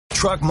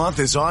Truck Month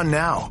is on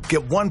now.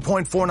 Get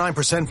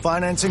 1.49%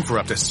 financing for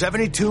up to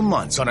 72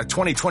 months on a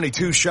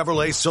 2022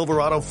 Chevrolet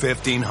Silverado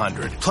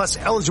 1500. Plus,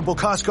 eligible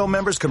Costco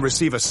members can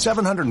receive a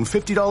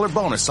 $750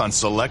 bonus on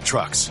select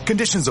trucks.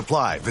 Conditions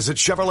apply. Visit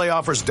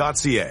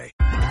ChevroletOffers.ca.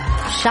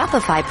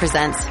 Shopify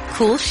presents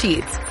cool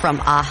sheets from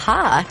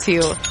AHA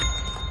to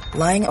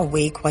lying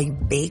awake while you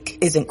bake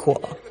isn't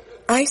cool.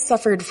 I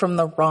suffered from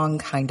the wrong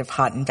kind of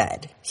hot in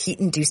bed,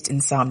 heat-induced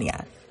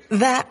insomnia.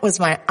 That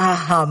was my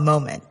aha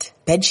moment.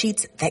 Bed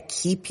sheets that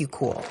keep you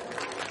cool.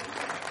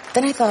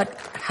 Then I thought,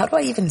 how do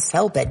I even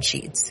sell bed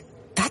sheets?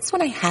 That's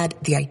when I had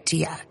the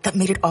idea that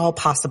made it all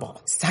possible,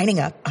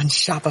 signing up on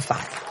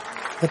Shopify.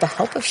 With the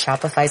help of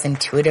Shopify's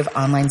intuitive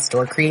online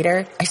store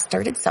creator, I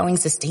started selling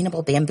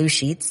sustainable bamboo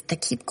sheets that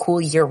keep cool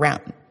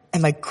year-round.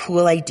 And my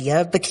cool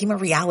idea became a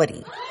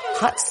reality.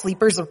 Hot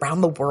sleepers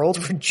around the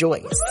world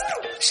rejoice.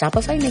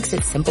 Shopify makes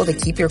it simple to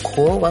keep your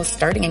cool while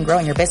starting and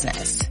growing your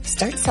business.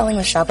 Start selling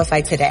with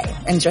Shopify today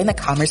and join the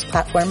commerce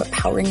platform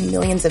powering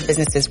millions of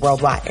businesses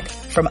worldwide.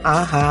 From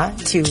AHA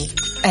to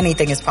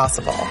anything is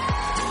possible.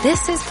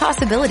 This is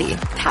Possibility,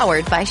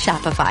 powered by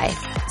Shopify.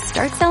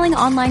 Start selling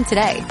online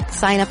today.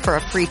 Sign up for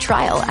a free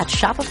trial at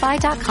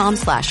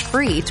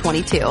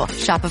shopify.com/free22.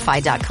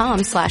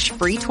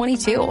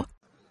 Shopify.com/free22.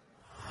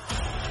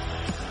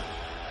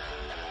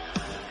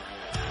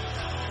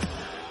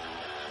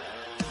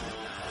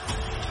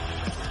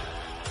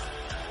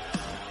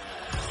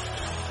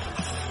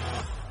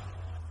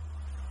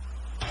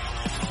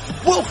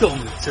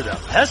 Welcome to the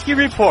Pesky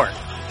Report,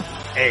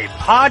 a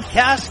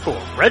podcast for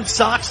Red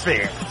Sox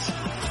fans.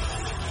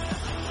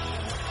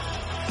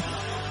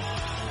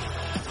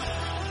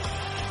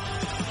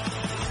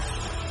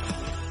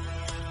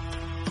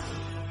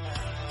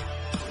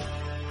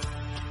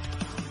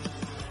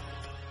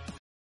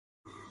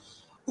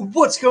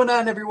 What's going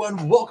on,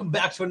 everyone? Welcome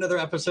back to another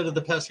episode of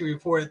the Pesky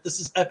Report. This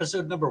is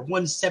episode number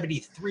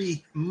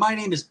 173. My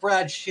name is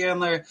Brad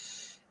Chandler.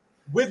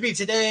 With me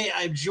today,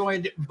 I'm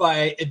joined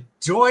by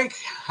Doink.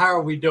 How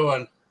are we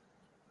doing?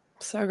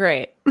 So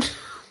great.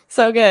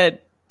 So good.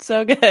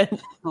 So good.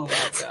 Oh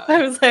my God.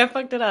 I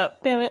fucked it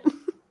up. Damn it.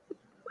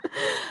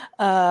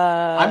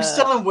 I'm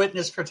still in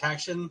witness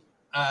protection.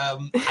 I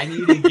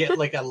need to get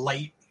like a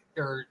light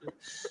or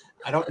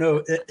I don't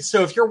know.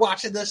 So if you're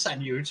watching this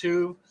on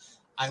YouTube,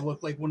 I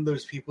look like one of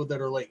those people that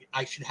are like,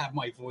 I should have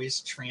my voice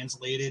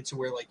translated to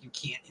where like you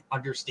can't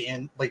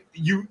understand, like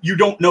you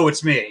don't know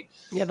it's me.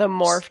 Yeah, the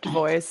morphed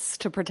voice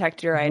to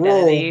protect your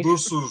identity. Whoa,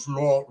 this is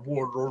not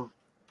what,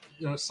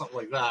 something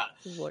like that.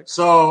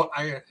 So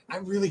I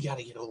really got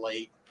to get a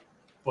light,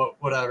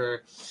 but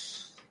whatever.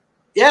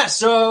 Yeah.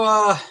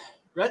 So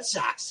Red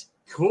Sox,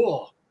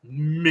 cool,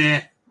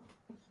 meh.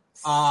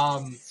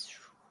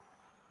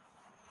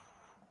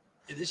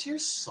 This year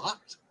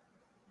sucked.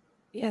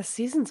 Yeah,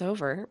 season's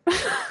over.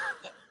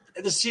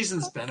 The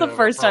season's been the over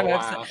first for a time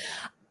while.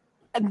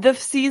 The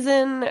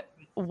season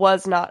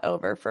was not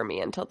over for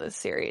me until this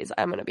series.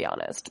 I'm going to be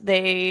honest.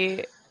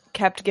 They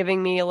kept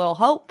giving me a little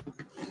hope.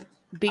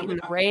 Beating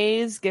the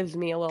Rays gives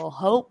me a little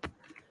hope,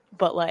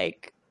 but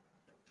like,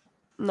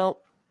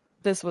 nope.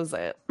 This was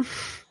it.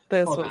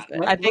 This was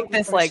it. I think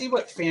this see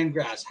what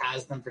Fangraphs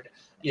has them for.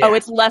 Yeah. Oh,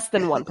 it's less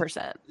than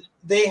 1%.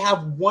 They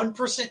have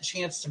 1%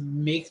 chance to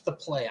make the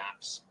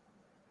playoffs.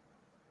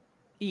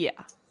 Yeah.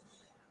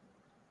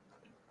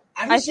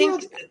 I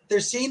think they're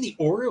saying the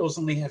Orioles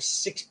only have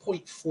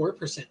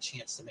 6.4%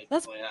 chance to make the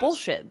playoffs. That's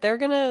bullshit.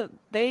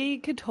 They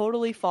could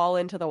totally fall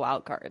into the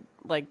wild card.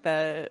 Like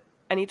I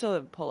need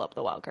to pull up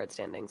the wild card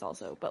standings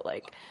also, but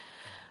like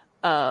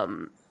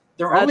they're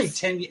only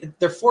 10,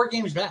 they're 4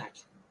 games back.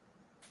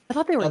 I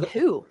thought they were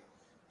 2.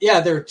 Yeah,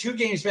 they're 2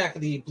 games back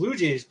of the Blue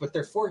Jays, but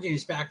they're 4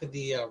 games back of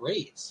the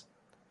Rays.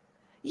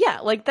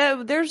 Yeah, like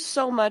there's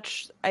so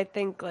much, I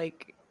think,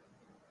 like,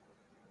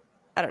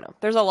 I don't know.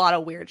 There's a lot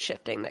of weird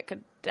shifting that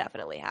could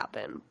definitely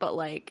happen, but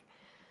like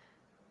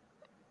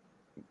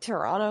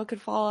Toronto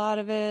could fall out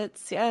of it.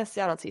 Yes,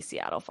 I don't see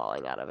Seattle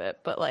falling out of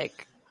it, but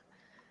like,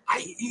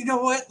 you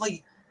know what?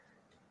 Like,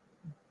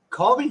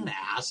 call me an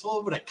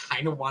asshole, but I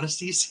kind of want to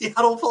see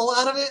Seattle fall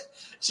out of it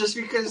just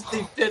because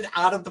they've been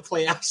out of the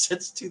playoffs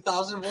since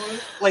 2001.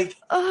 Like,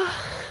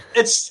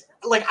 it's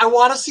like I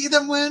want to see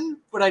them win,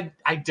 but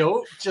I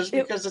don't just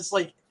because it's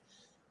like.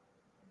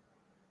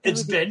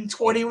 It's been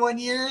 21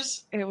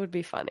 years. It would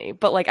be funny,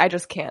 but like I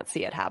just can't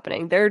see it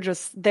happening.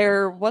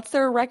 What's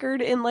their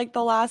record in like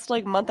the last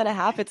like month and a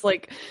half? It's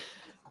like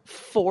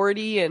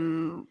 40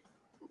 and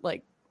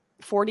like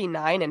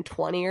 49 and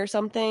 20 or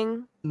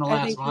something. In the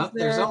last month,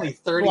 there's only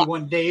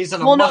 31 days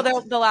in a month.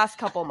 No, the last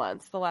couple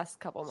months.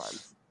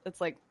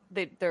 It's like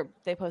they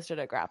posted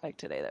a graphic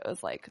today that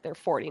was like they're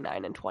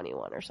 49 and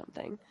 21 or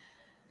something.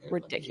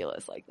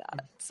 Ridiculous like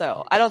that.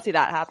 So I don't see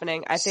that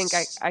happening. I think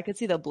I could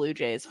see the Blue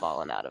Jays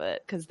falling out of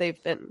it because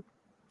they've been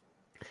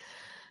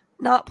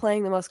not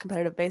playing the most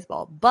competitive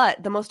baseball.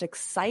 But the most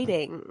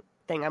exciting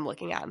thing I'm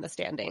looking at in the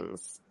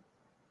standings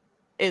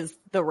is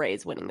the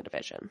Rays winning the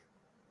division.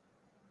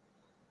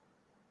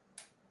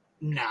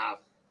 No.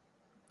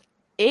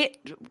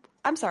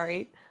 I'm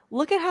sorry.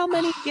 Look at how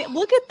many.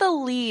 Look at the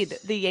lead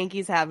the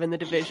Yankees have in the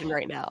division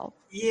right now.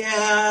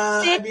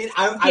 Yeah, 6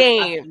 I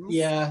mean, games.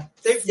 yeah,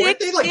 weren't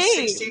they like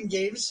 16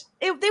 games?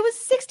 It was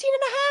 16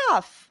 and a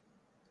half.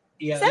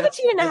 Yeah,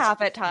 17 and a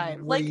half at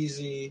times.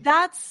 Crazy.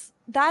 Like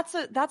that's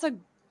a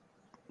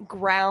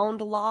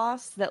ground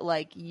loss that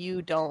like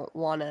you don't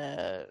want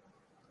to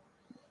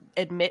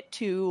admit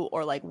to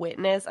or like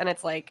witness, and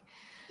it's like,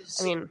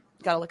 I mean,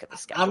 gotta look at the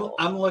schedule.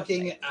 I'm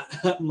looking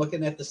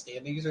at the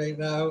standings right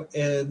now,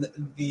 and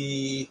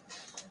the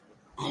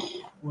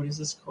what is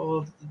this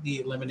called? The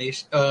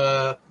elimination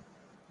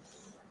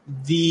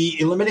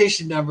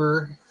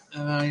number.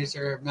 These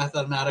are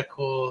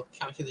mathematical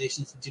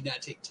calculations that do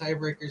not take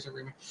tiebreakers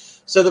or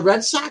so the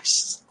Red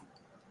Sox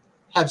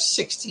have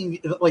 16.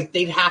 Like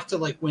they'd have to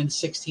like win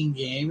 16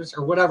 games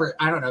or whatever.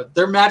 I don't know.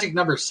 Their magic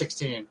number is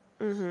 16.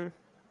 Mm-hmm.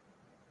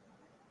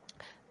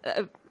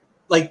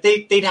 Like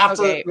they'd have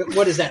to.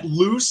 What is that?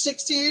 Lose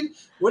 16?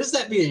 What does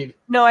that mean?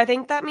 No, I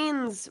think that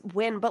means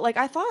win. But like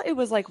I thought it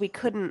was like we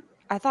couldn't.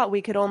 I thought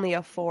we could only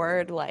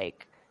afford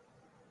like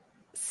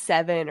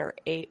 7 or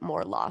 8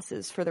 more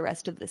losses for the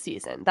rest of the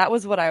season. That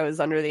was what I was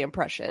under the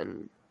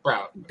impression.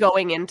 Bro.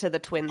 Going into the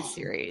Twins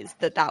series,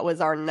 that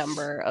was our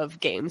number of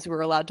games we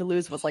were allowed to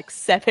lose was like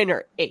 7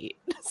 or 8.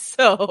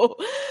 So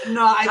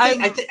no,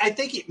 I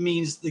think it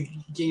means the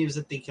games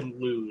that they can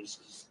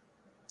lose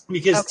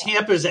because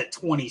Tampa's at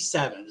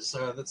 27.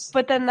 So that's.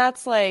 But then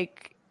that's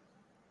like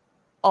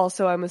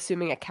also I'm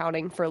assuming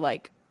accounting for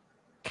like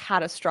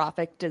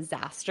catastrophic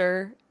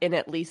disaster in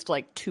at least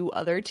like 2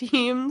 other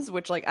teams,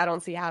 which like I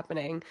don't see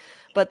happening.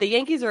 But the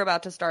Yankees are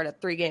about to start a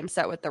 3-game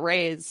set with the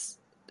Rays.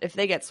 If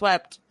they get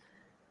swept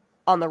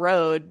on the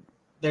road,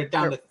 they're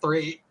down to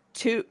 3.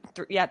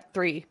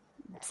 3.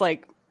 It's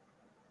like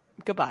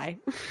goodbye.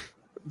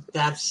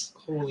 That's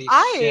holy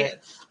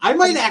shit. I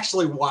might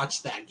actually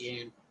watch that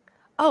game.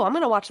 Oh, I'm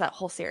gonna watch that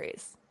whole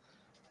series.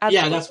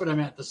 Absolutely. Yeah, that's what I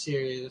meant. The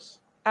series.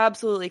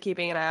 Absolutely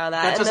keeping an eye on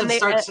that.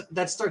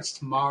 That starts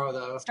tomorrow,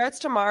 though. Starts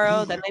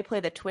tomorrow. Then they play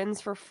the Twins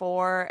for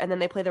 4, and then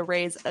they play the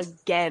Rays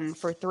again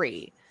for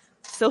 3.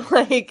 So,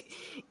 like,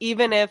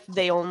 even if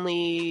they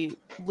only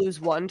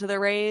lose 1 to the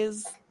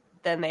Rays,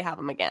 then they have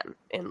them again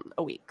in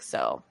a week.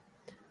 So,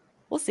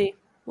 we'll see.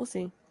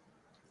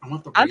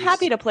 I'm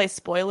happy to play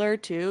spoiler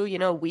too. You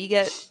know, we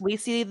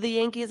see the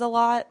Yankees a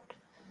lot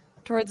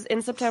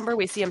in September.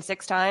 We see them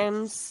 6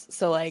 times.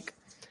 So, like,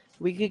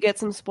 we could get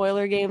some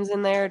spoiler games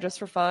in there just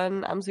for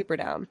fun. I'm super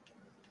down.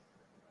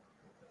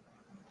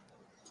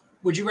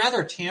 Would you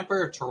rather Tampa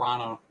or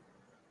Toronto?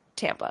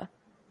 Tampa.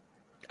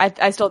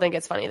 I still think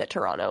it's funny that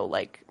Toronto,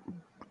 like,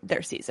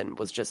 their season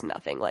was just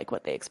nothing like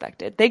what they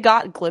expected. They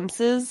got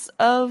glimpses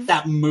of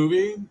that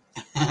movie.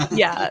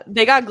 Yeah,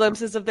 they got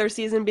glimpses of their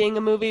season being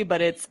a movie,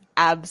 but it's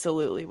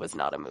absolutely was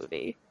not a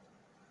movie.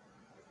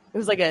 It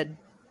was like a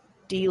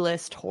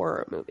D-list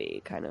horror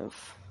movie, kind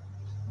of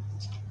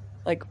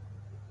like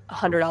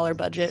 $100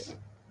 budget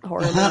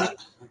horror movie.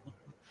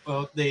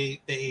 Well,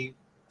 they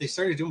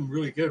started doing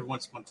really good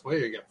once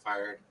Montoya got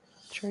fired.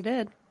 Sure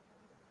did.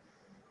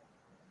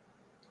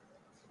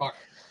 Fuck.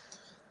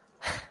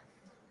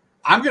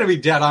 I'm gonna be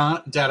dead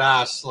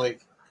ass.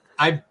 Like,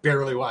 I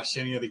barely watched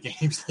any of the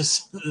games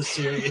this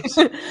series.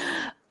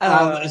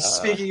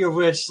 Speaking of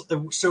which,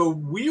 so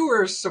we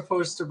were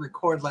supposed to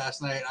record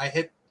last night. I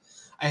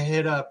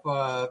hit up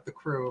the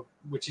crew,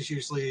 which is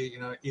usually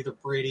either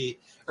Brady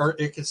or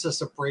it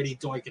consists of Brady,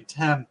 Doink, and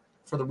Tim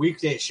for the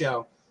weekday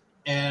show.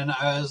 And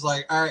I was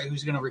like, all right,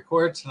 who's gonna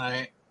record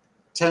tonight?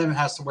 Tim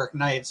has to work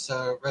nights,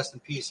 so rest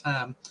in peace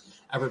him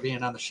ever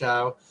being on the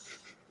show.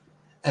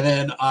 And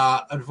then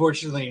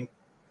unfortunately,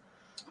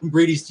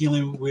 Brady's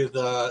dealing with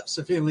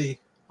some family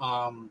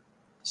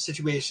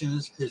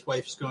situations. His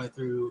wife is going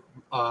through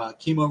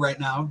chemo right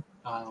now.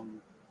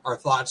 Our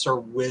thoughts are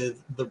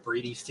with the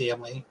Brady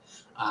family,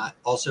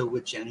 also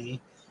with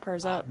Jenny.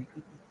 Prayers up.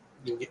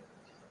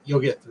 You'll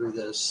get through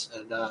this,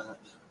 and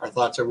our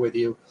thoughts are with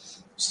you.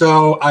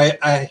 So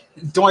I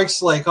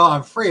Doink's like, oh,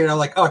 I'm free. And I'm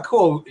like, oh,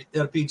 cool.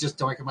 It'll be just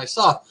Doink and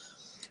myself.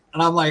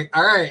 And I'm like,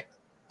 all right.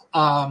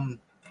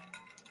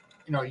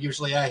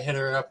 Usually I hit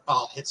her up.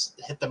 I'll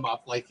hit them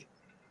up like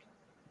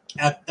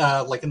at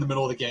like in the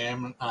middle of the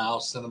game, and I'll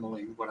send them a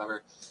link,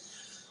 whatever.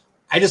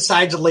 I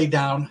decided to lay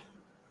down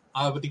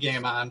with the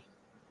game on,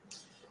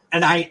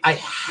 and I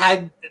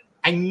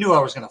knew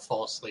I was going to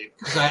fall asleep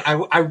because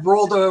I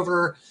rolled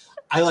over.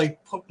 I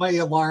like put my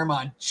alarm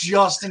on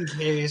just in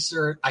case,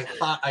 or I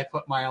thought I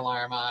put my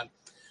alarm on.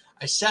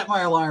 I set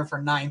my alarm for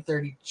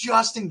 9:30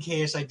 just in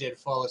case I did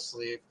fall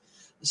asleep.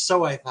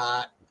 So I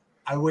thought.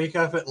 I wake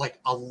up at like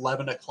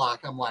 11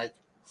 o'clock. I'm like,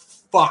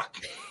 fuck.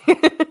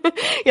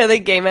 Yeah, the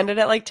game ended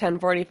at like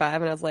 10:45,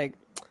 and I was like,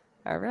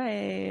 all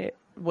right,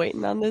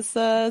 waiting on this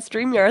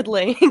StreamYard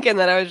link. And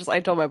then I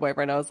told my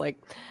boyfriend, I was like,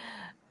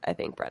 I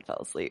think Brett fell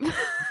asleep.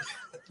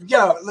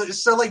 Yeah,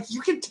 so like you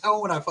can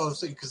tell when I fall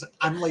asleep because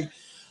I'm like,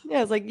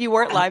 yeah, it's like you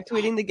weren't live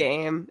tweeting the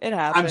game. It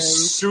happened. I'm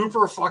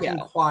super fucking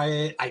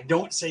quiet. I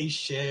don't say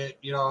shit,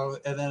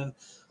 and then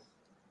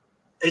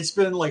it's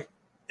been like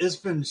it's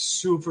been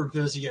super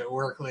busy at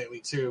work lately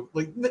too.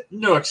 Like,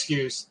 no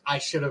excuse. I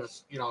should have,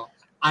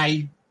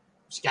 I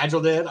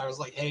scheduled it. I was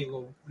like, hey,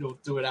 we'll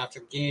do it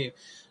after the game.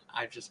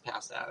 I just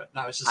passed out. And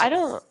I was just. I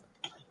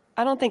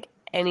don't think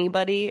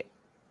anybody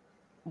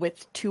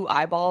with 2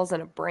 eyeballs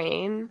and a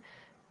brain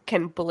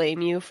can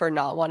blame you for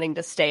not wanting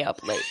to stay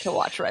up late to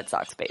watch Red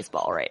Sox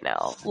baseball right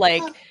now.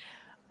 Like,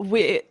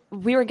 we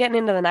were getting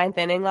into the 9th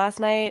inning last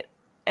night,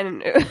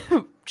 and it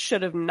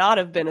should have not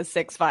have been a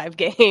 6-5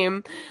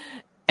 game.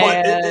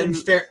 But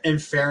in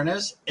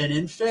fairness,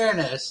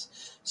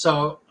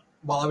 so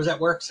while I was at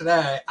work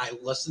today, I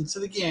listened to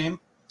the game,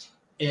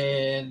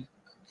 and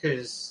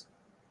because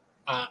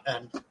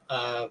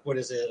what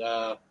is it?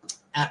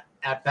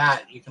 At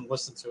Bat, you can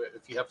listen to it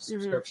if you have a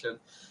subscription.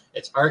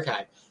 It's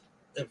archived,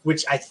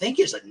 which I think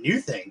is a new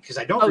thing because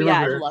I don't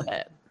remember. Yeah, I love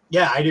it.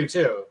 Yeah, I do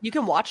too. You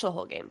can watch the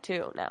whole game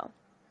too now.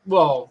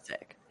 Well,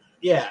 sick.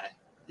 Yeah.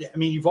 I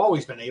mean, you've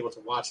always been able to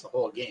watch the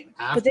whole game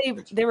after.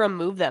 But they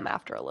remove them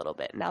after a little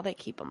bit. Now they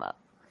keep them up.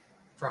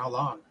 For how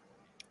long?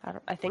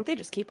 I think they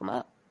just keep them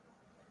up.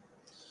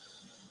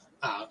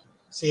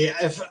 See,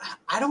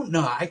 I don't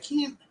know. I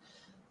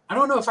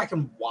don't know if I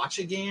can watch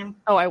a game.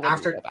 Oh, I wouldn't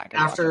after go back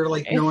and after watch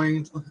like it.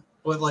 knowing,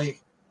 but like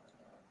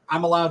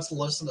I'm allowed to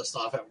listen to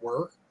stuff at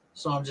work,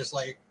 so I'm just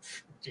like,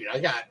 dude, I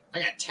got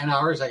 10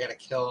 hours I got to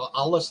kill.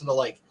 I'll listen to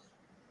like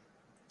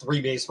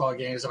 3 baseball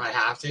games if I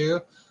have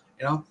to,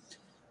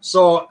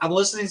 So I'm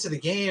listening to the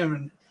game,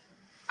 and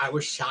I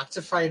was shocked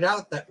to find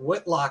out that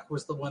Whitlock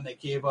was the one that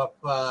gave up,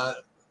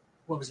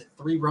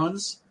 3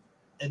 runs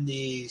in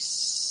the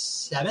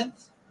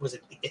 7th? Was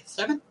it the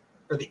 7th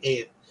or the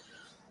 8th?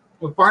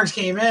 When Barnes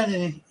came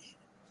in,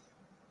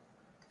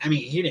 and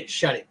he didn't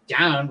shut it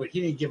down, but he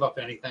didn't give up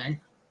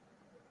anything.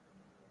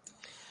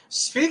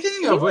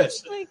 Speaking of which,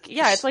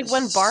 it's like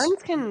when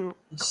Barnes can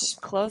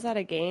close out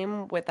a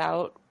game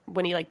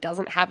when he like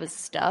doesn't have his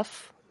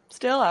stuff.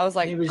 Still, I was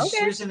like, he was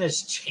using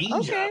his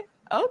changeup.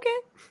 Okay,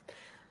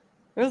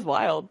 it was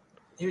wild.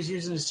 He was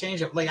using his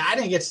changeup. Like I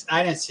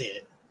didn't see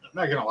it. I'm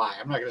not gonna lie.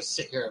 I'm not gonna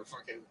sit here and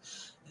fucking,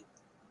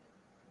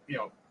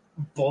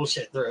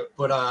 bullshit through it.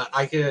 But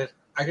I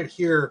could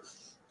hear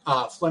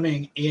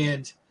Fleming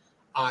and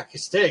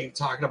Castig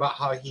talking about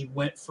how he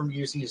went from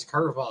using his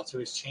curveball to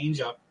his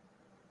changeup.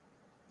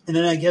 And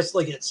then I guess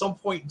like at some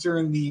point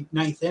during the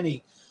 9th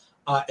inning,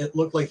 it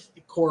looked like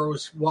Cora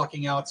was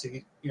walking out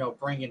to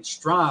bring in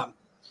Strom,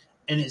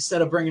 and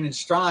instead of bringing in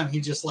Strom,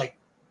 he just like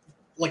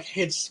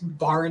hits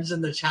Barnes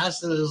in the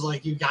chest and is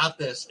like, "You got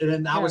this." And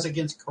then that was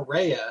against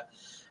Correa,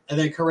 and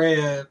then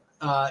Correa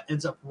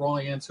ends up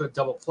rolling into a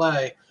double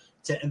play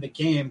to end the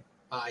game.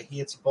 He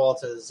hits a ball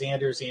to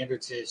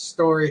Xander to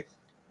Story,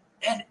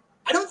 and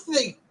I don't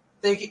think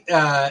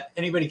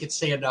anybody could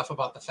say enough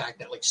about the fact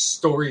that like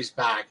Story's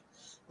back.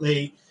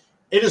 Like,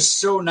 it is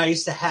so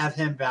nice to have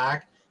him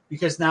back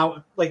because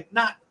now, like,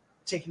 not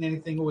taking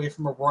anything away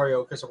from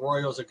Arroyo because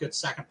Arroyo is a good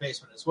second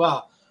baseman as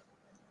well,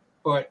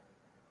 but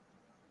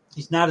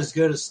he's not as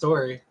good as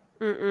Story.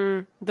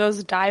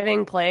 Those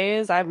diving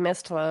plays, I've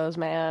missed those,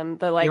 man.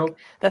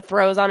 The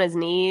throws on his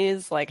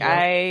knees,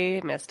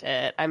 I missed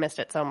it. I missed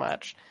it so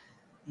much.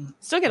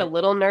 Still get a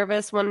little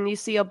nervous when you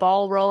see a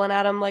ball rolling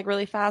at him like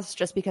really fast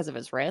just because of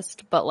his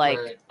wrist, but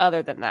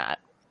other than that,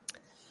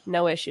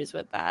 no issues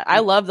with that. I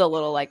love the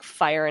little like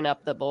firing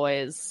up the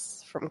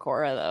boys from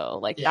Cora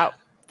though. That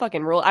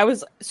fucking rule. I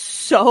was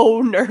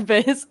so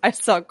nervous. I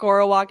saw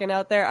Cora walking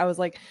out there. I was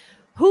like,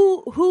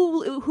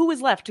 who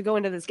is left to go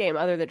into this game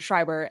other than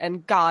Schreiber?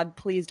 And God,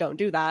 please don't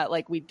do that.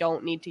 Like, we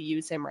don't need to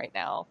use him right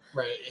now.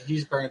 Right.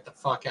 He's burnt the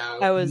fuck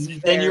out.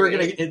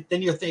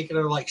 Then you're thinking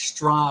of like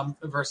Strom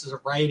versus a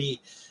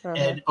righty,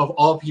 and of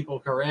all people,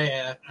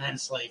 Correa. And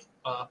it's like,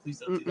 please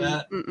don't do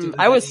that.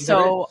 I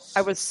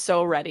was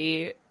so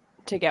ready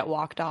to get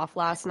walked off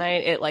last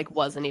night. It like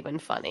wasn't even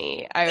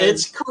funny.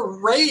 It's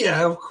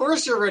Correa. Of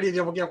course you're ready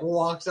to get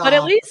walked off. But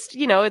at least,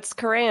 it's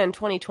Correa in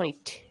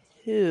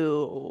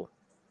 2022,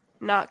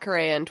 not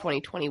Correa in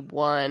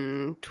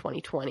 2021,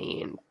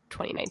 2020, and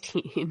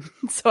 2019.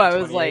 So I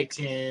was like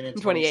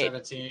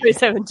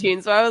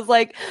 2017. So I was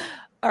like,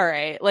 all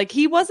right. Like,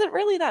 he wasn't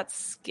really that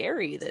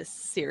scary this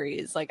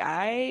series. Like,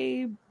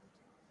 I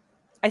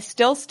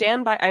still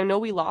stand by. I know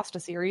we lost a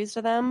series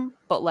to them,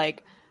 but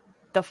like,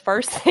 the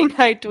first thing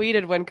I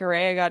tweeted when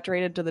Correa got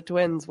traded to the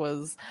Twins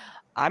was,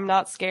 I'm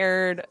not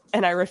scared,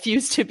 and I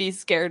refuse to be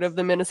scared of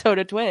the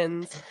Minnesota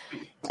Twins.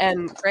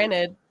 And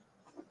granted,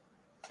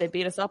 they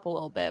beat us up a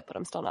little bit, but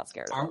I'm still not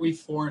scared. Aren't we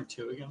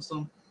 4-2 against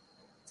them?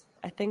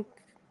 I think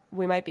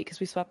we might be because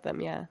we swept them,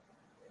 yeah.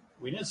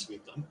 We didn't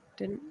sweep them.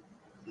 Didn't?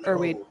 No. Or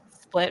we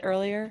split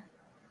earlier?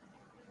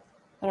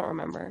 I don't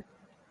remember.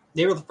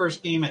 They were the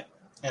first game at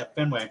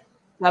Fenway.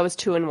 That was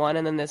 2-1,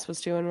 and then this was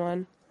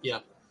 2-1? Yeah.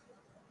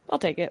 I'll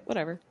take it.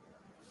 Whatever.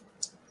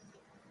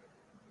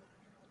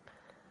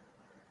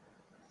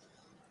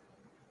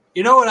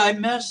 You know what I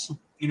miss?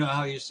 You know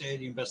how you said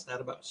you missed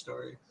that about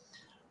Story?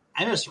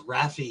 I miss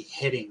Rafi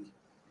hitting.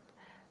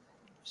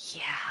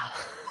 Yeah.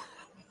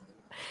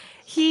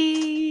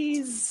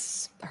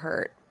 He's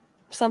hurt.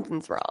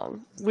 Something's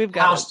wrong. We've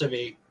got to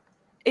be.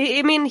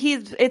 I mean,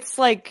 it's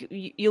like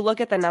you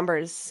look at the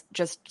numbers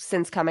just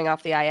since coming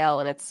off the IL,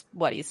 and it's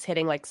what he's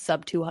hitting like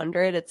sub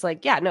 200. It's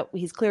like, yeah, no,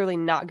 he's clearly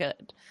not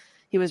good.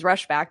 He was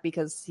rushed back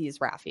because he's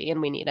Rafi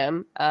and we need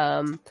him.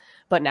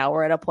 But now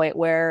we're at a point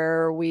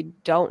where we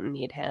don't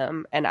need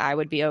him, and I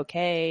would be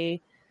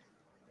okay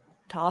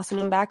tossing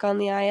him back on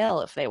the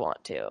IL if they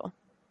want to.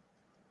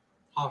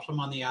 Toss him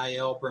on the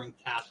IL, bring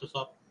Cassis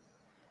up.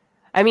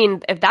 I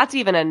mean, if that's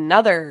even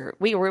another,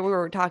 we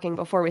were talking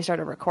before we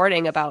started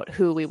recording about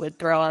who we would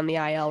throw on the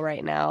IL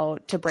right now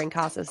to bring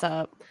Casas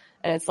up,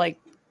 and it's like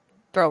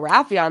throw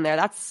Rafi on there.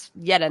 That's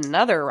yet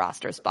another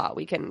roster spot.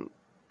 We can.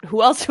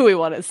 Who else do we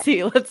want to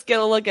see? Let's get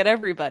a look at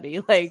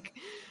everybody. Like,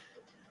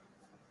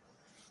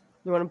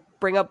 you want to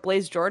bring up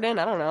Blaze Jordan?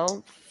 I don't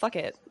know. Fuck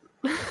it.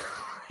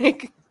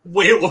 Like,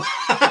 wait, what?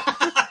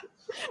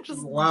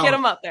 Just get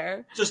him up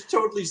there. Just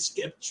totally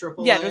skip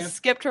AAA. Yeah, just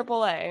skip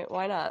AAA.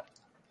 Why not?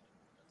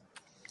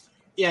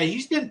 Yeah,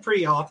 he's been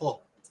pretty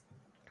awful.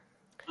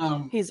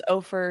 He's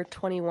 0 for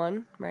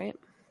 21, right?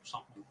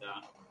 Something like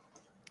that.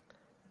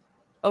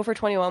 0 for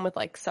 21 with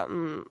like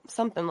something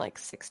like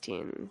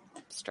 16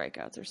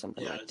 strikeouts or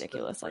something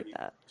ridiculous like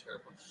that.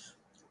 Terrible.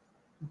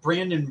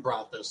 Brandon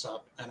brought this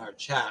up in our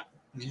chat,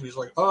 and he was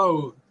like,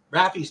 "Oh,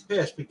 Rafi's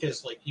pissed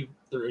because like he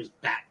threw his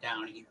bat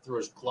down, he threw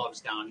his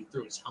gloves down, he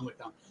threw his helmet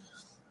down."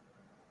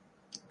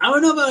 I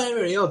don't know about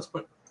anybody else,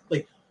 but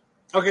like,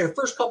 okay, the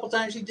first couple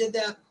times he did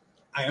that,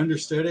 I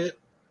understood it.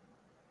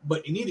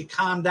 But you need to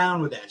calm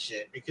down with that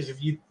shit, because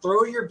if you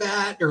throw your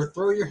bat or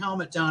throw your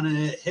helmet down and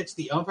it hits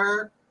the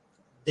umpire,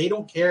 they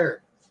don't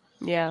care.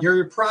 Yeah.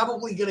 You're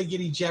probably going to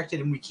get ejected,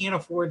 and we can't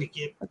afford to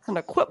get... That's an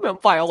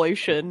equipment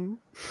violation.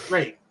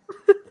 Right.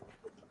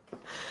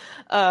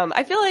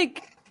 I feel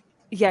like,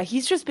 yeah,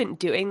 he's just been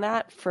doing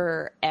that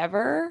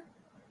forever.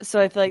 So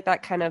I feel like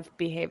that kind of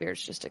behavior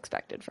is just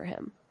expected for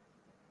him.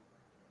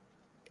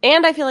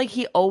 And I feel like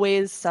he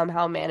always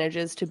somehow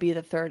manages to be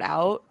the third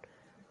out.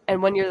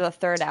 And when you're the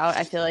third out,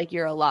 I feel like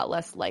you're a lot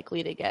less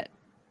likely to get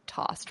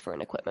tossed for an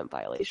equipment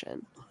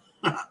violation.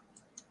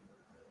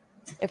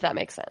 If that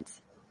makes sense.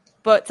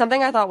 But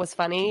something I thought was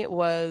funny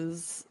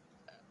was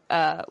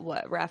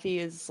Rafi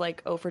is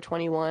like 0 for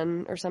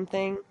 21 or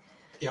something.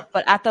 Yeah.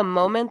 But at the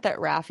moment that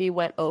Rafi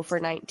went 0 for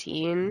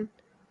 19,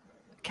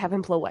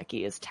 Kevin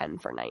Plawecki is 10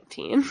 for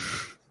 19.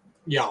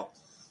 Yeah.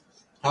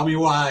 Tell me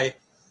why.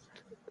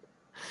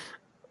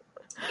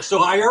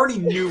 So I already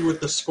knew what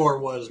the score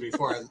was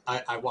before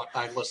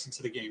I listened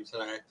to the game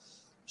today.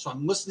 So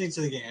I'm listening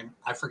to the game.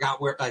 I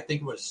forgot where. I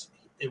think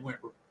it went.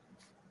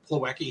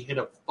 Plawecki hit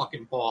a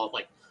fucking ball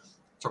like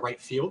to right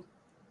field,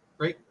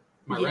 right?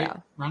 Am I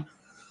right, Ron?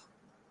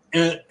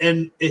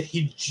 And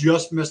he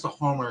just missed a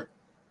homer,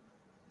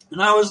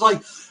 and I was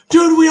like,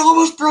 "Dude, we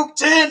almost broke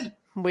 10.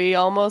 We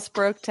almost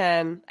broke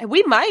 10.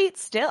 We might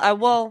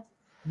still.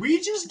 We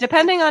just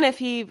depending on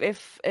if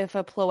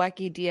a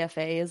Plawecki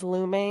DFA is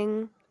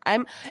looming."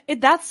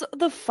 That's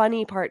the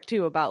funny part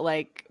too about,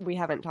 like, we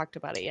haven't talked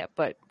about it yet,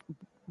 but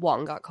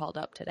Wong got called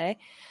up today.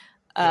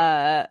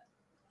 And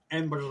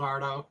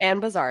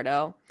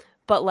Bazardo.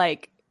 But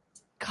like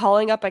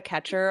calling up a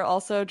catcher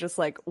also, just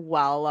like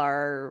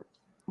while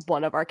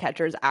one of our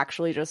catchers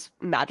actually just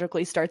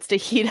magically starts to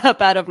heat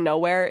up out of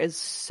nowhere, is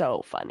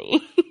so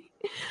funny.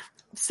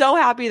 So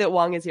happy that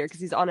Wong is here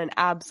because he's on an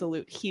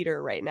absolute heater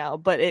right now.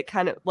 But it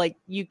kind of like,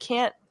 you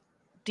can't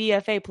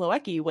DFA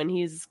Plawecki when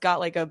he's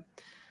got like a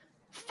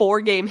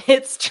 4-game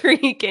hit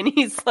streak and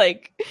he's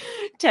like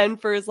 10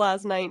 for his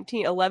last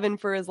 19, 11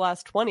 for his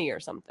last 20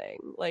 or something.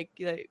 Like,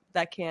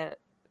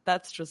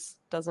 that just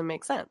doesn't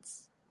make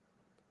sense.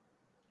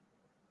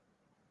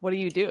 What do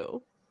you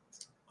do?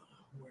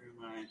 Where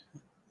am I?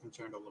 I'm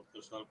trying to look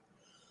this up.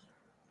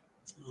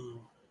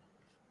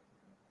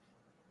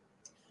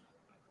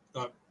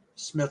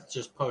 Smith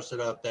just posted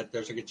up that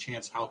there's a good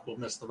chance Houck will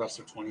miss the rest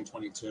of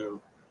 2022.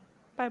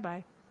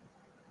 Bye-bye.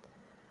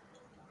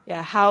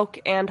 Yeah, Houck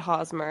and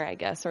Hosmer, I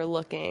guess, are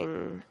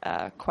looking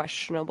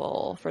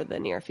questionable for the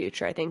near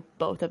future. I think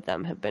both of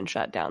them have been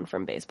shut down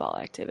from baseball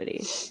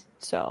activity.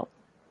 So,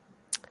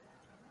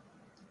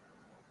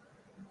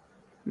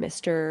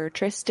 Mr.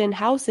 Tristan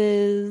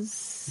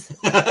Houses.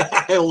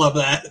 I love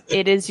that.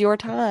 It is your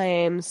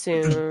time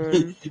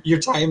soon. Your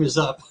time is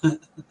up.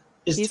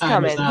 He's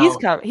coming.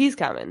 He's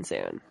coming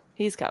soon.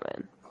 He's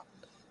coming.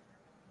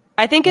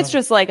 I think it's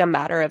just like a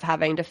matter of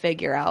having to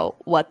figure out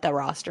what the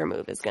roster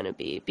move is going to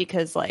be,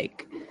 because,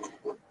 like,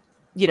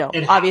 you know,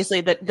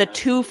 obviously the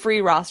 2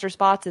 free roster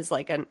spots is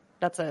like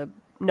that's a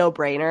no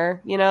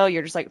brainer. You know,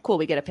 you're just like, cool,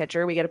 we get a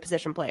pitcher, we get a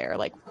position player.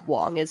 Like,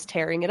 Wong is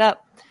tearing it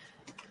up.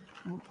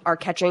 Our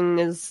catching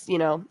is, you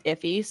know,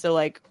 iffy. So,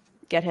 like,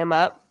 get him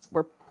up.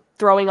 We're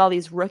throwing all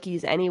these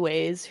rookies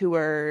anyways who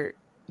are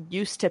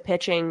used to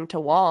pitching to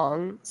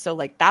Wong. So,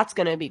 like, that's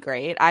going to be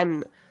great.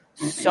 I'm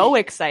so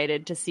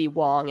excited to see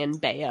Wong and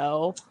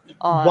Bayo.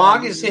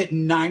 Wong has hit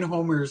 9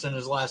 homers in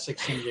his last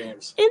 16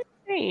 games.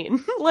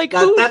 Insane. Like,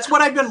 that's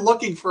what I've been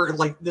looking for,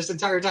 like, this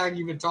entire time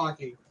you've been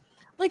talking.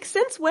 Like,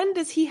 since when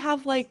does he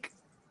have, like,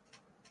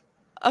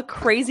 a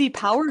crazy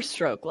power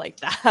stroke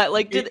like that?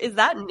 Like, is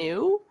that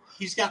new?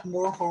 He's got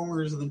more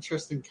homers than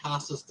Tristan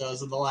Casas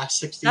does in the last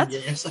 16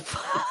 games.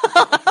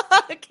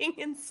 Fucking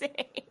insane.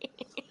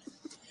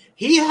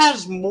 He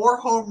has more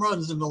home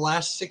runs in the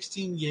last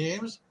 16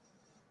 games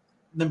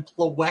than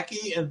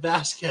Plawecki and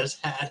Vasquez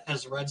had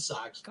as Red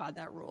Sox. God,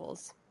 that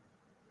rules.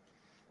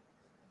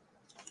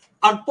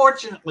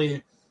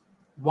 Unfortunately,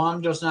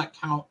 Wong does not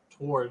count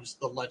towards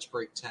the Let's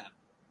Break 10.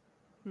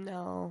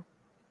 No.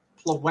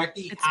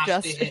 Plawecki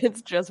has to hit.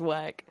 It's just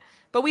whack.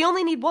 But we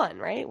only need one,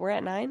 right? We're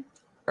at 9?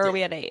 Or are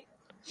we at 8?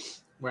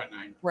 We're at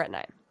 9. We're at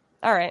 9.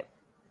 All right.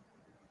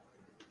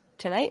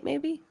 Tonight,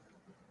 maybe?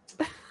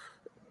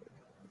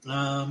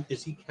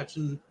 Is he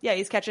catching? Yeah,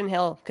 he's catching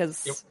Hill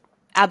because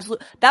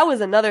that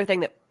was another thing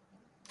that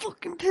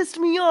fucking pissed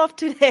me off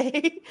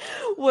today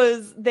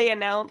was they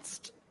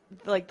announced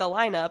like the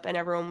lineup and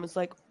everyone was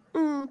like,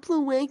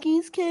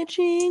 Plawecki's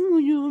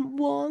catching,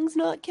 Wong's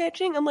not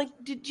catching. I'm like,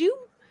 did you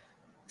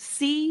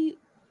see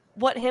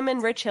what him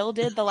and Rich Hill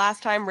did the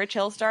last time Rich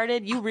Hill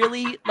started? You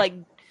really like,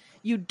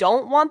 you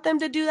don't want them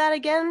to do that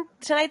again?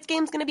 Tonight's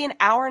game's going to be an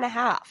hour and a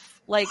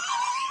half. Like,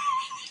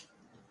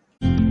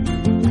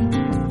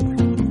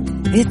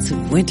 it's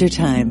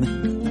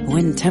wintertime.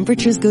 When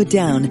temperatures go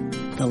down,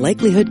 the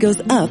likelihood goes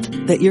up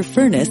that your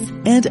furnace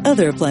and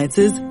other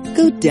appliances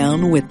go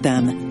down with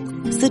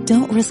them. So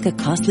don't risk a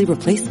costly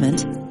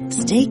replacement.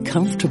 Stay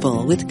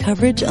comfortable with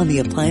coverage on the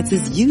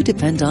appliances you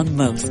depend on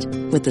most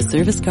with the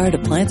Service Guard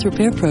Appliance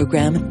Repair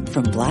Program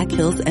from Black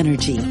Hills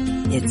Energy.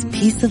 It's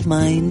peace of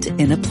mind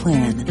in a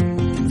plan.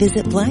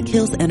 Visit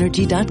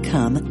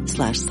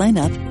blackhillsenergy.com/sign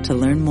up to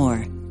learn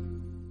more.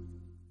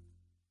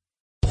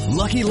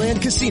 Lucky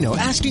Land Casino,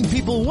 asking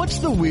people, what's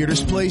the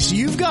weirdest place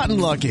you've gotten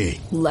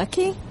lucky?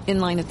 Lucky? In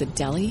line at the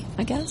deli,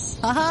 I guess?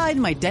 Aha,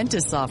 in my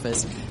dentist's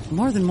office.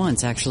 More than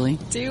once, actually.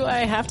 Do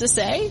I have to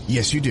say?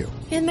 Yes, you do.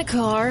 In the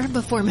car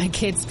before my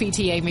kids'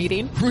 PTA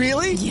meeting.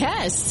 Really?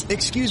 Yes.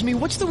 Excuse me,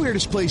 what's the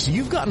weirdest place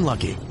you've gotten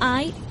lucky?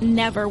 I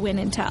never win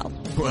and tell.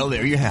 Well,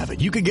 there you have it.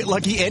 You can get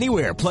lucky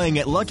anywhere, playing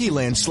at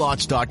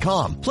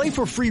LuckyLandSlots.com. Play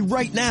for free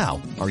right now.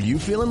 Are you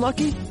feeling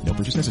lucky? No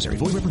purchase necessary.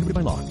 Void where prohibited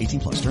by law.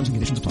 18+. Terms and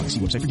conditions apply. See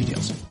website for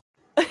details.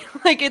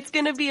 like, it's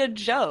going to be a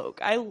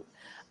joke.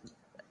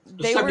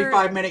 The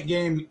 75-minute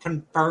game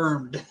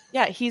confirmed.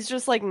 Yeah, he's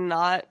just like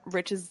not.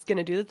 Rich is going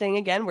to do the thing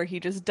again where he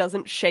just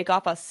doesn't shake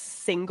off a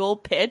single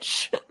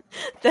pitch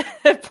that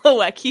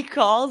Plawecki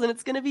calls, and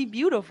it's going to be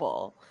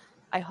beautiful.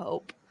 I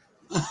hope.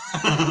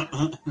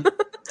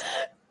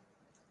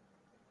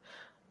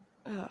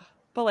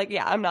 But, like,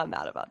 yeah, I'm not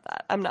mad about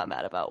that. I'm not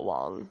mad about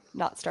Wong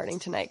not starting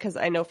tonight because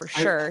I know for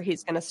sure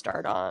he's going to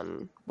start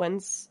on...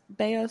 When's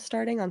Bayo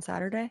starting? On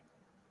Saturday?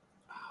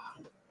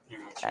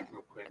 Check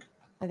real quick.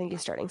 I think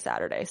he's starting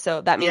Saturday.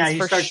 So that means he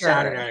starts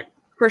Saturday.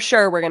 For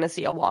sure we're going to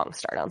see a Wong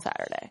start on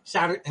Saturday.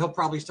 He'll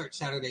probably start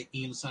Saturday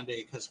and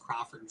Sunday because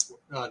Crawford's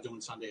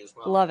doing Sunday as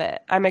well. Love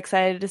it. I'm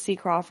excited to see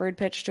Crawford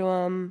pitch to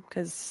him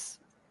because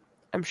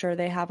I'm sure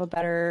they have a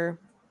better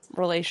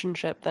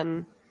relationship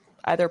than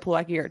either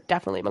Plawecki or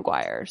definitely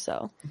McGuire.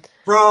 So,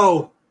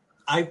 bro,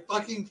 I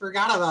fucking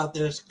forgot about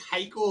this.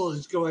 Keuchel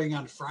is going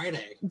on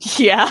Friday.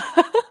 Yeah,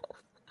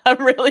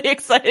 I'm really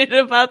excited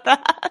about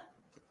that.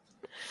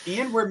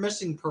 And we're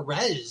missing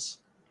Perez.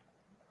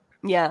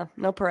 Yeah,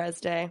 no Perez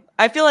day.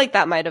 I feel like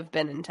that might have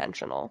been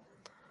intentional.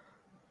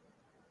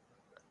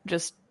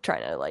 Just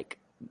trying to like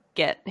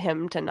get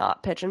him to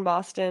not pitch in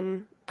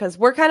Boston because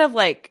we're kind of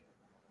like.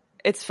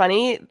 It's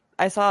funny.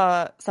 I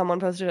saw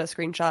someone posted a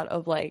screenshot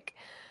of like.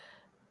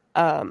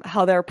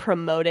 How they're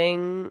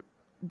promoting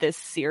this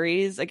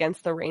series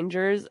against the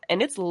Rangers,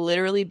 and it's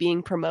literally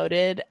being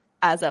promoted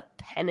as a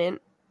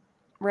pennant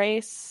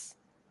race.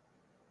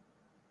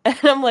 And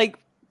I'm like,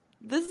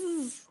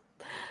 it's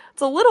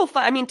a little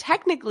fun. I mean,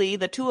 technically,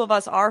 the two of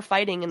us are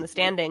fighting in the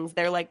standings.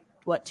 They're like,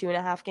 what,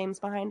 2.5 games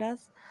behind us?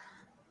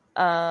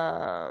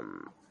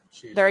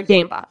 They're a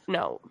game behind.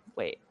 No,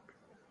 wait.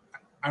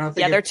 I don't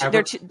think. Yeah,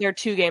 they're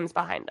 2 games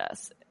behind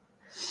us.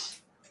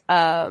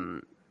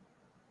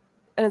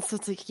 And so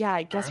it's like, yeah,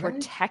 I guess we're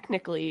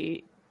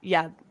technically,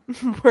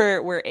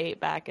 we're 8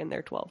 back and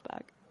they're 12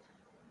 back.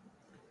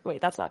 Wait,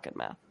 that's not good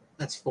math.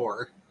 That's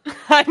 4.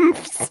 I'm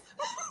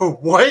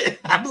what?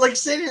 I'm like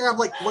sitting here, I'm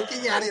like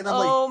looking at it and I'm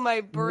like, oh,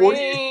 my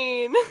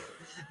brain.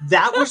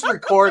 That was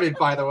recorded,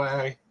 by the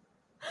way.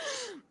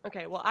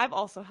 Okay, well, I've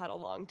also had a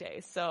long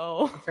day,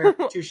 so. Fair.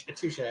 Touche. I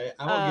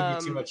won't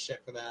give you too much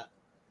shit for that.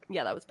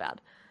 Yeah, that was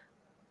bad.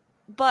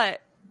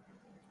 But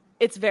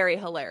it's very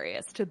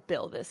hilarious to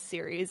bill this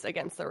series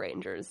against the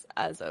Rangers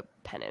as a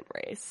pennant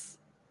race.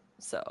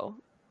 So,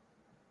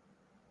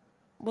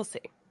 we'll see.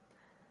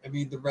 I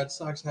mean, the Red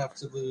Sox have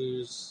to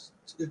lose.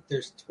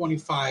 There's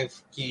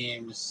 25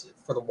 games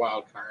for the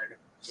wild card.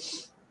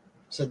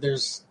 So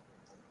there's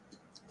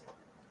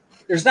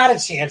not a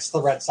chance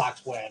the Red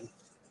Sox win.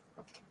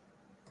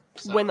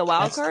 So win the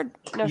wild card?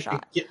 No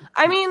shot.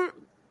 I mean,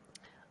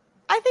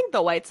 I think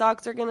the White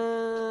Sox are going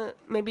to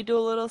maybe do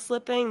a little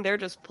slipping. They're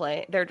just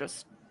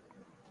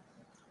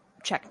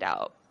checked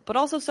out, but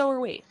also so are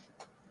we.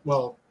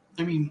 Well,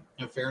 I mean,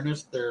 in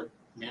fairness, their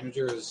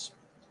manager is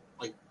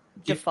like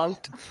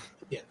defunct.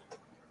 Yeah,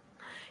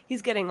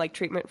 he's getting like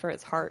treatment for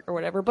his heart or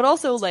whatever. But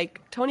also like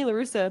Tony La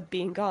Russa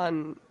being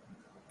gone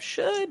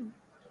should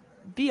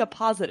be a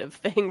positive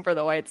thing for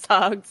the White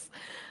Sox,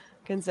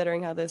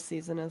 considering how this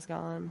season has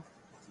gone.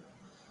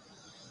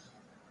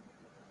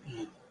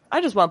 I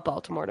just want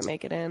Baltimore to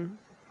make it in.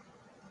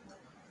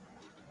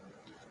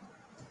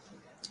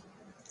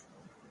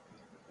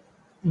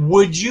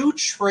 Would you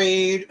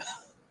trade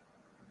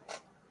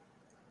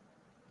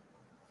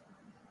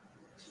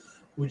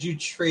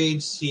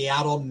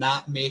Seattle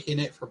not making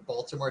it for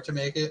Baltimore to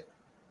make it?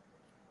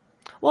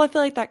 Well, I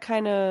feel like that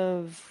kind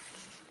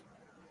of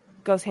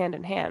goes hand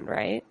in hand,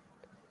 right?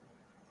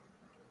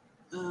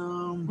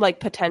 Like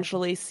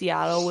potentially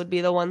Seattle would be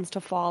the ones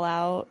to fall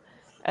out,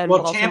 and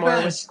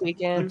Baltimore would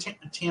squeak in.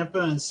 Tampa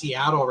and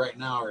Seattle right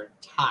now are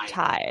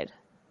tied.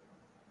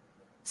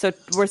 So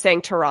we're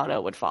saying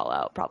Toronto would fall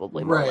out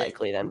probably more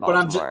likely than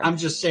Baltimore. But I'm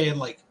just saying,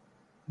 like,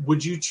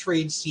 would you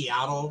trade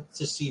Seattle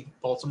to see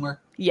Baltimore?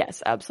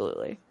 Yes,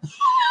 absolutely.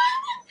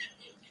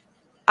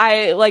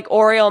 I like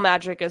Oriole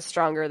Magic is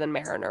stronger than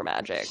Mariner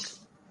Magic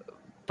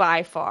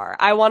by far.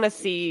 I want to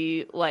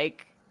see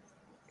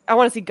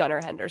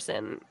Gunnar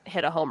Henderson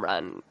hit a home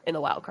run in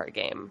the wild card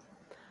game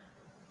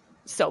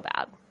so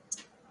bad.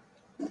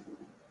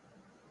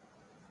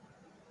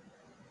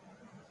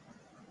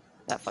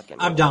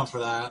 I'm down for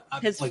that.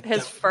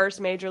 His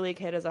first major league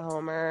hit as a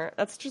homer.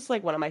 That's just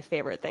like one of my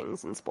favorite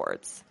things in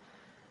sports.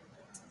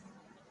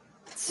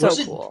 So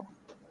cool.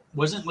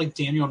 Wasn't like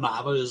Daniel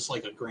Nava's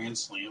like a grand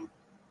slam?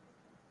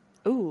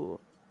 Ooh,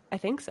 I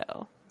think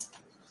so.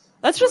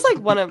 That's just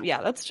like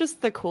that's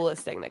just the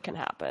coolest thing that can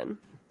happen.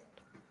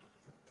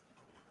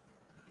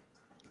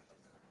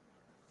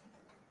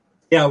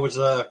 Yeah, it was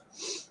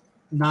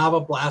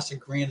Nava blasted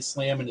grand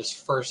slam in his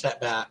first at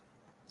bat.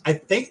 I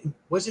think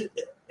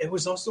it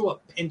was also a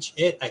pinch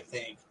hit, I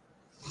think.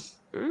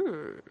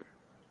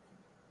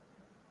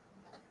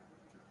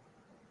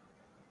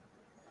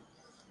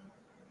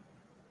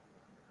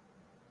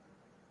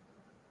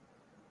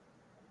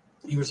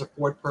 He was the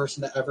fourth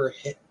person to ever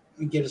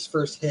get his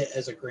first hit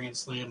as a grand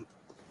slam.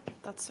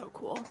 That's so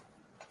cool.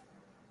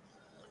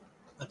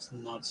 That's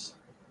nuts.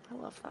 I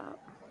love that.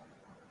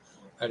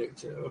 I do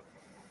too.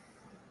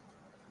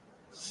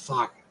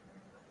 Fuck.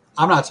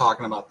 I'm not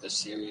talking about this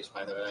series,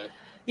 by the way.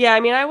 Yeah,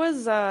 I mean, I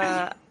was,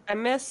 I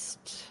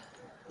missed.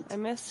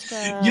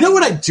 You know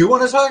what I do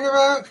want to talk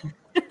about?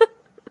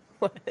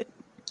 What?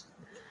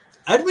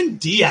 Edwin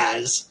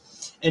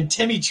Diaz and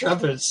Timmy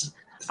Trumpets.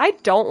 I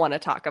don't want to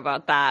talk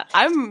about that.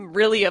 I'm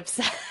really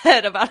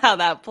upset about how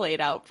that played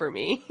out for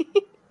me.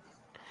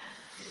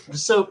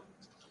 So,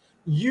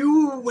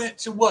 you went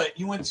to what?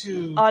 You went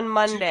to... On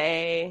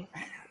Monday.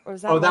 Or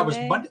was that Monday? That was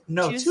Monday?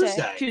 No,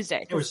 Tuesday.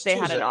 Tuesday, because they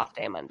had an off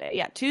day Monday.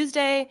 Yeah,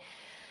 Tuesday...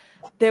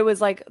 There was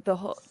like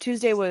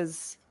Tuesday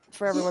was,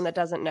 for everyone that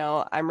doesn't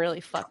know, I'm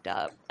really fucked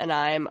up and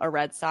I'm a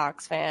Red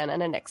Sox fan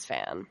and a Knicks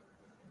fan.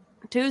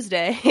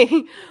 Tuesday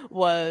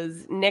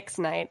was Knicks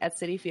night at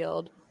Citi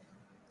Field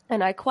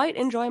and I quite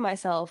enjoy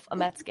myself a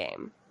Mets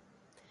game.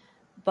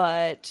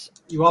 But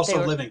you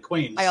also live in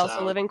Queens. I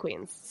also live in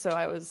Queens. So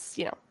I was,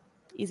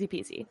 easy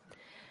peasy.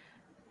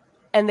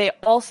 And they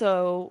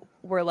also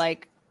were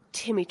like,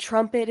 Timmy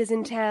Trumpet is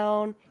in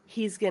town.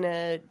 He's going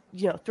to,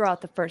 throw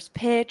out the first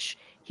pitch.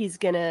 He's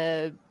going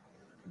to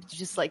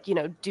just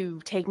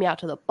take me out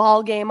to the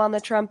ball game on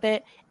the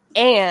trumpet.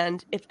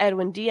 And if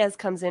Edwin Diaz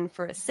comes in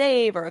for a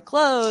save or a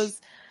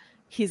close,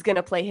 he's going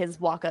to play his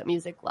walk-up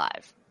music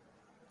live.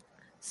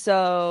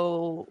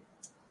 So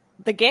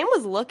the game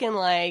was looking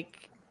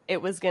like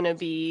it was going to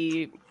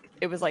be,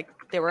 it was like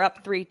they were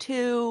up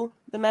 3-2.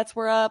 The Mets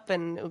were up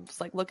and it was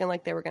like looking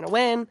like they were going to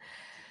win.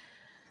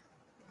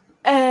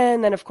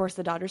 And then, of course,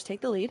 the Dodgers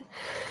take the lead.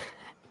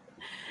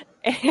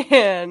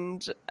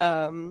 And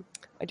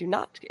I do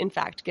not, in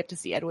fact, get to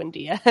see Edwin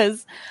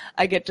Diaz.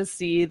 I get to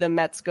see the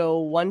Mets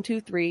go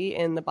 1-2-3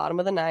 in the bottom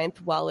of the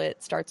ninth while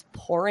it starts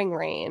pouring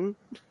rain.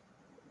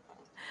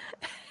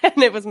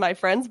 And it was my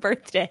friend's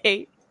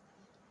birthday.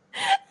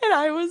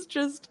 And it was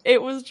just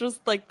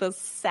like the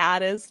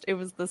saddest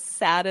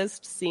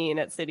scene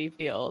at Citi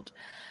Field.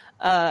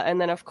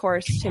 And then, of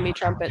course, Timmy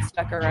Trumpet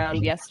stuck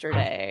around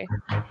yesterday.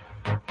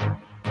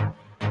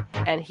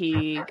 And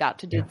he got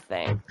to do the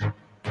thing.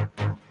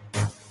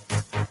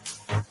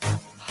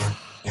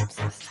 I'm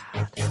so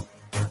sad.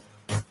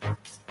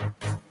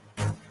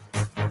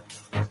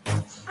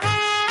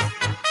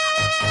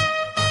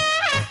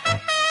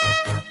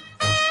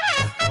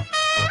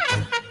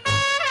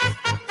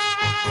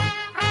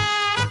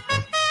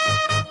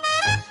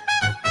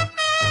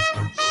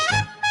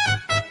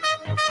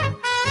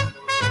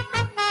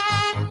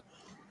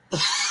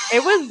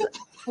 It was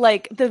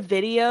like the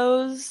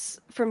videos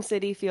from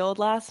Citi Field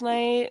last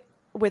night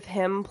with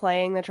him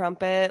playing the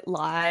trumpet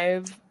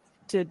live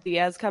to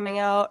Diaz coming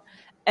out,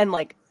 and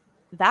like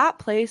that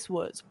place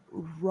was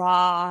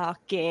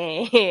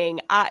rocking.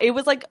 It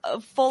was like a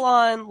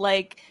full-on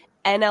like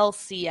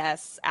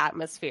NLCS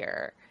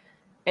atmosphere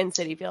in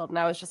Citi Field, and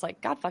I was just like,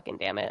 God fucking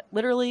damn it.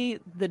 Literally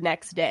the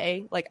next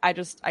day, like I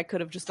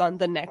could have just done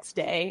the next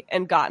day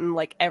and gotten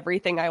like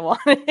everything I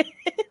wanted.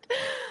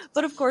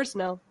 But of course,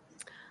 no.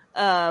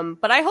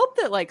 But I hope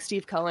that like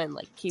Steve Cohen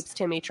like keeps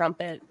Timmy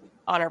Trumpet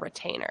on a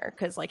retainer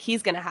because like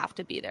he's gonna have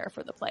to be there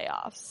for the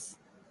playoffs.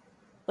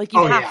 Like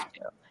you have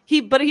to.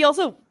 He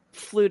also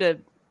flew to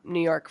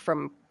New York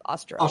from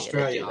Australia.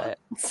 To do it.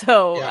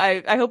 So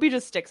yeah. I hope he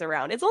just sticks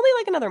around. It's only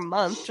like another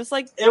month. Just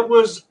like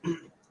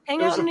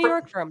hang out in New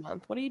York for a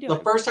month. What are you doing?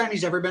 The first time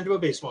he's ever been to a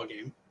baseball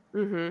game.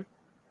 Mm-hmm.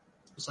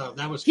 So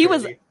that was he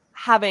crazy. was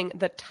having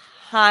the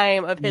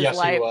time of his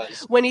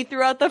life. When he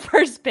threw out the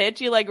first pitch,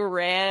 he like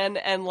ran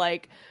and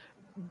like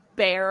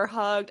bear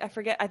hugged. I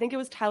think it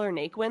was Tyler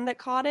Naquin that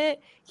caught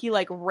it. He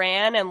like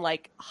ran and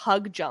like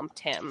hug jumped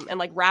him and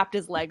like wrapped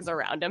his legs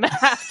around him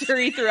after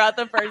he threw out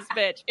the first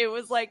pitch. It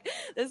was like,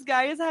 this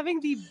guy is having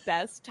the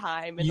best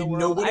time in the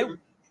world.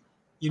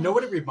 You know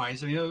what it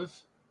reminds me of?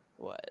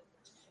 What?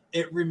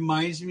 It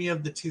reminds me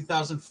of the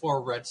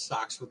 2004 Red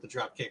Sox with the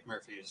Dropkick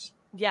Murphys.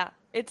 Yeah,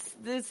 it's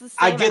the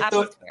same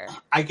atmosphere.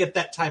 I get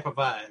that type of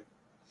vibe.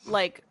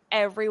 Like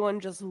everyone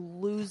just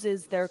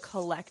loses their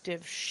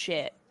collective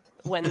shit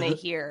when they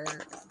hear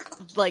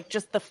like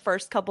just the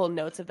first couple of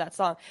notes of that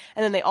song.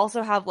 And then they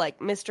also have like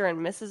Mr. and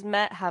Mrs.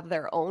 Met have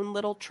their own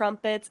little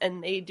trumpets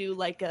and they do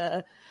like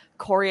a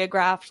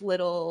choreographed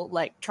little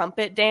like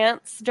trumpet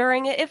dance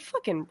during it. It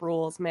fucking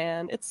rules,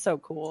 man. It's so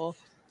cool.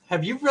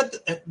 Have you read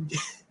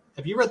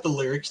the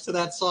lyrics to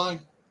that song?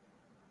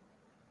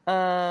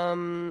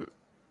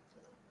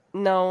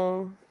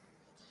 No.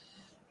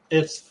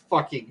 It's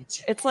fucking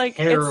It's like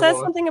terrible. It says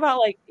something about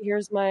like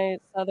here's my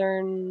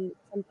southern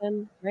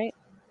something, right?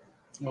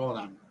 Hold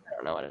on. I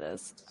don't know what it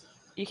is.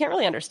 You can't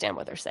really understand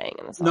what they're saying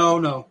in the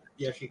song. No.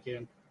 Yes, you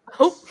can.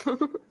 Oh.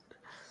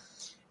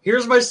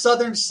 Here's my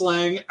southern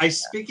slang. I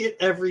speak it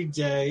every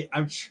day.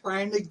 I'm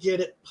trying to get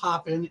it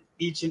popping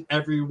each and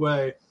every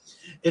way.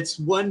 It's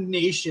one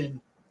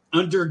nation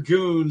under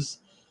goons.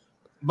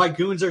 My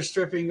goons are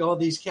stripping all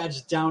these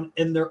cats down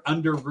in their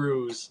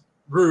underoos.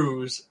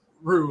 Ruse.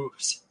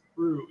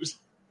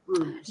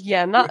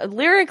 Yeah,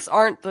 lyrics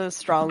aren't the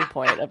strong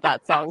point of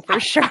that song for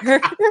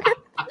sure.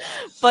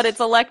 But it's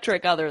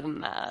electric other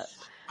than that.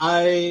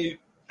 I'm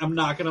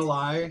not gonna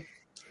lie.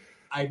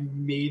 I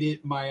made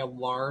it my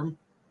alarm.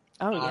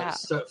 Oh yeah.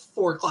 So at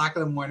 4:00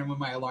 in the morning when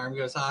my alarm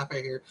goes off,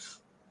 I hear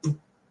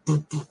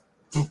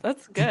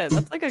That's good.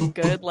 That's like a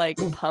good like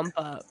pump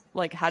up.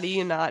 Like how do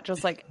you not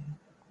just like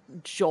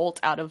jolt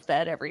out of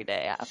bed every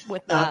day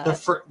with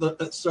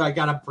that? So I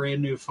got a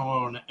brand new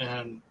phone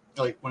and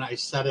like when I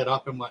set it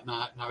up and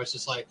whatnot, and I was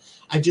just like,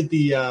 I did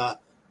the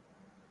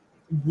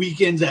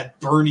weekends at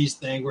Bernie's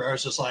thing where I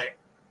was just like,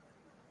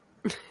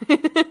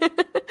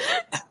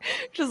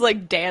 just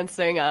like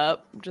dancing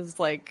up, just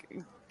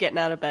like getting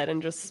out of bed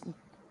and just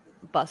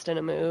busting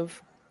a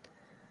move.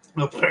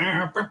 Oh,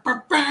 that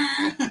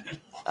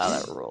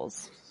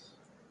rules.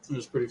 It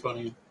was pretty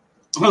funny.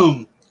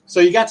 So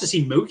you got to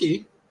see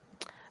Mookie.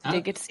 Huh?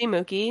 Did get to see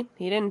Mookie.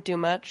 He didn't do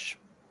much.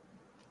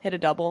 Hit a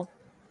double.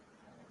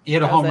 He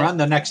hit a home run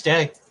the next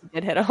day.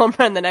 Did hit a home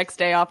run the next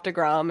day off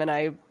DeGrom,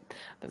 and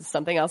that's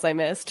something else I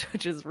missed,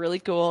 which is really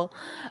cool.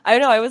 I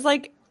don't know. I was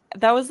like,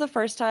 that was the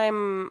first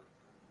time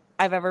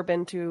I've ever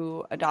been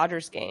to a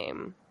Dodgers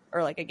game,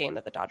 or like a game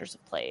that the Dodgers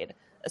have played,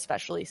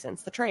 especially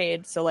since the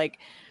trade. So like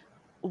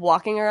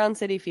walking around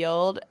Citi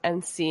Field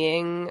and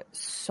seeing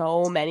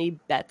so many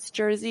Betts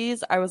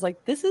jerseys, I was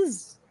like, this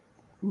is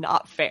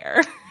not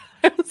fair.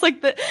 It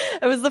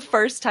was the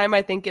first time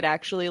I think it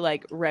actually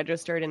like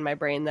registered in my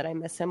brain that I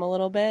miss him a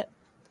little bit,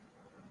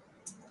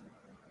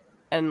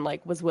 and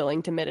like was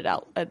willing to admit it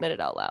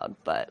out loud.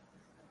 But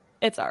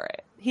it's all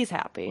right. He's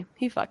happy.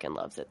 He fucking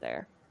loves it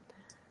there.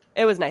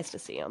 It was nice to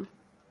see him.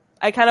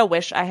 I kind of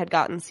wish I had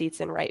gotten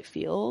seats in right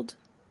field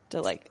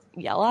to like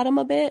yell at him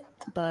a bit,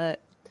 but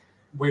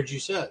where'd you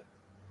sit?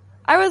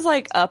 I was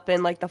like up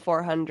in like the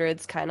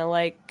 400s, kind of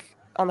like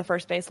on the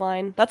first base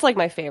line. That's like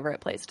my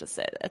favorite place to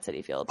sit at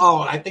Citi Field.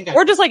 Oh,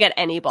 or just like at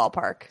any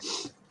ballpark,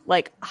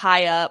 like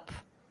high up,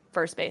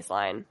 first base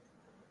line,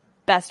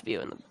 best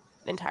view in the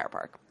entire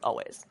park,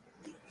 always.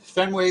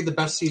 Fenway, the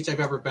best seats I've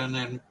ever been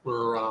in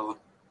were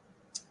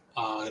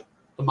the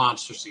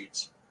monster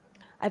seats.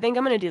 I think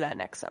I'm going to do that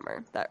next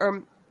summer.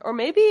 Or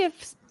maybe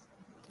if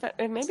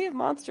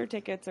monster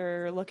tickets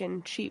are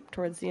looking cheap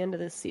towards the end of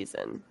this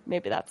season,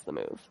 maybe that's the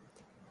move.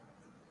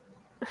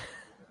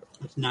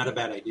 It's not a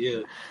bad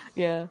idea.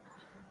 Yeah.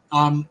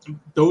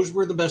 Those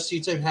were the best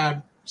seats I've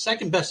had.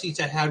 Second best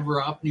seats I had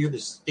were up near the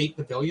State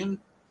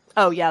Pavilion.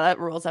 Oh yeah, that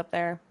rules up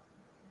there.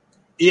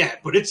 Yeah,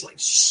 but it's like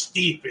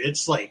steep.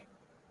 It's like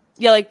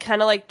like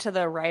kind of like to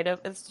the right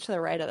of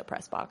the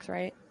press box,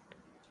 right?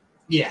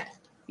 Yeah.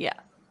 Yeah,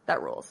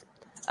 that rules.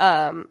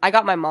 I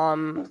got my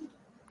mom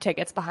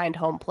tickets behind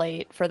home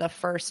plate for the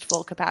first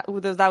full capacity.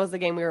 That was the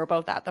game we were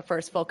both at, the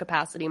first full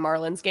capacity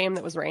Marlins game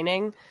that was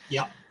raining.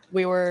 Yeah.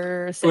 We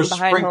were sitting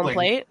behind home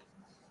plate.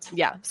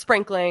 Yeah,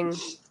 sprinkling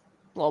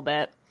a little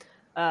bit.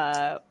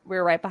 We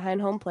were right behind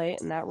home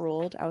plate, and that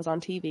ruled. I was on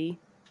TV.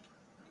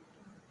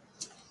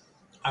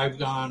 I've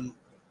gone.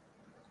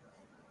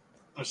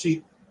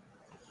 See,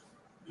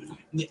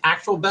 the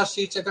actual best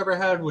seats I've ever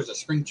had was a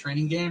spring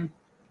training game.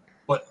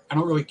 but I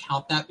don't really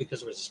count that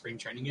because it was a spring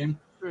training game.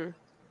 Mm.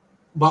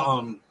 But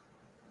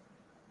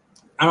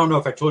I don't know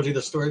if I told you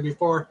the story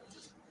before.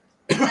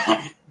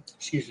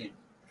 Excuse me.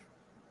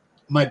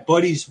 My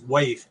buddy's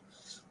wife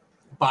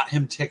bought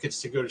him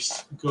tickets to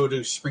go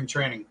to spring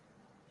training,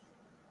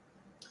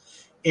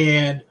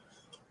 and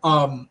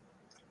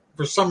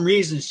for some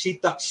reason she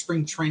thought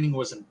spring training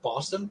was in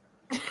Boston.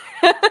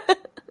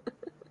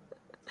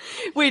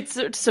 Wait,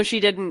 so she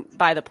didn't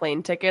buy the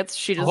plane tickets?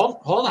 She just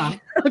hold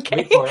on. Okay.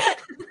 Wait for it.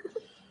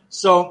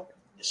 So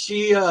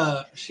she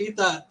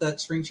thought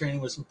that spring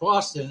training was in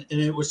Boston, and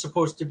it was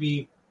supposed to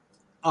be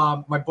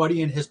my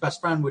buddy and his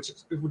best friend, which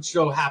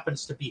so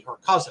happens to be her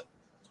cousin.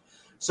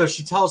 So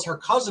she tells her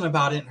cousin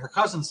about it, and her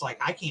cousin's like,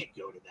 I can't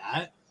go to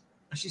that.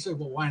 And she said,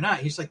 well, why not?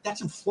 He's like, that's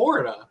in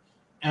Florida,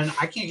 and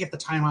I can't get the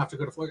time off to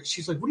go to Florida.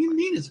 She's like, what do you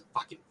mean it's in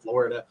fucking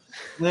Florida?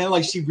 And then,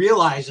 like, she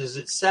realizes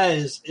it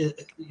says,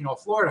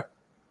 Florida.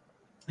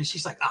 And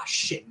she's like, oh,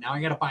 shit, now I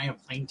got to buy him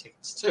plane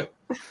tickets, too.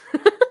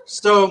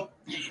 So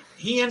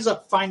he ends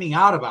up finding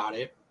out about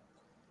it.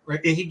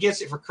 Right? He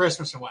gets it for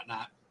Christmas and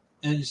whatnot.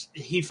 And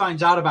he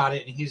finds out about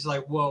it, and he's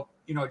like, well,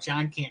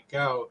 John can't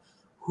go.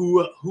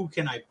 Who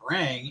can I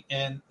bring?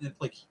 And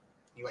like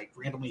he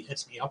randomly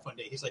hits me up one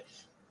day. He's like,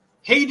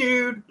 hey,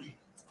 dude,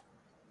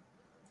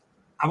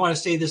 I want to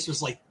say this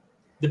was like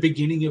the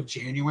beginning of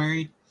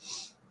January.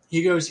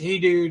 He goes, hey,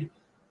 dude,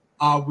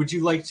 would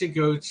you like to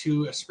go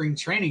to a spring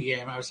training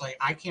game? I was like,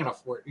 I can't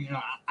afford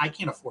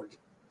to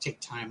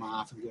take time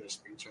off and go to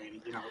spring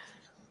training,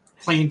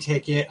 plane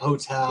ticket,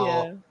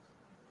 hotel,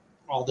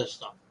 all this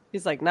stuff.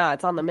 He's like, nah,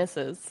 it's on the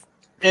missus.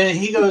 And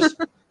he goes,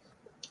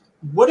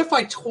 what if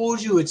I told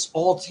you it's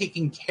all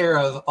taken care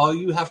of? All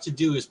you have to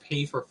do is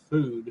pay for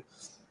food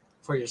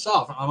for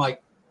yourself. And I'm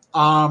like,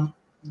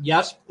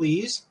 yes,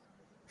 please.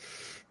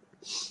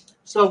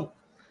 So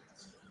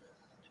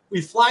we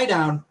fly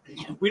down.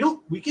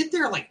 We get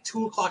there at like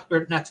 2 o'clock,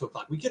 or not 2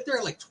 o'clock. We get there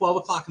at like 12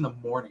 o'clock in the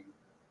morning,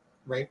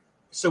 right?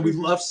 So we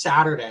left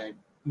Saturday.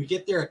 We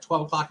get there at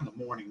 12 o'clock in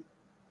the morning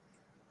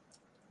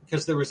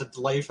because there was a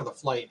delay for the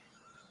flight.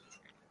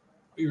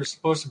 We were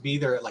supposed to be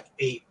there at like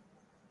 8.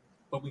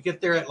 But we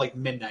get there at like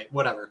midnight,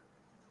 whatever.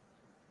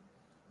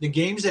 The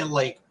game's at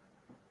like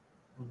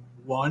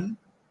 1.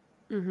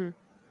 Mm-hmm.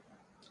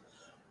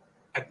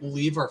 I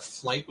believe our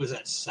flight was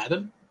at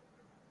 7.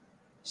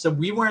 So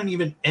we weren't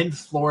even in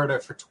Florida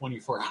for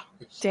 24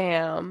 hours.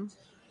 Damn.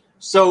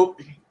 So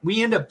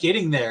we end up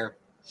getting there.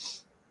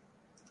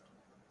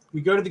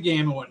 We go to the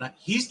game and whatnot.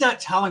 He's not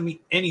telling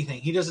me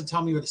anything. He doesn't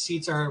tell me where the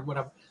seats are or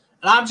whatever.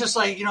 And I'm just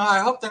like,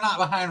 I hope they're not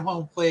behind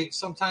home plate.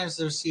 Sometimes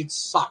their seats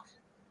suck.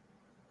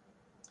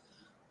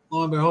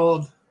 Lo and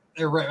behold,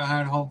 they're right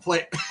behind home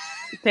plate.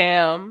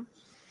 Damn.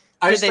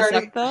 Did they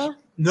suck though?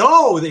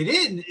 No, they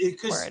didn't.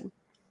 Because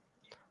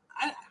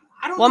I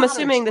don't know. Well, I'm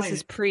assuming this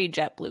is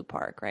pre-JetBlue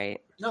Park,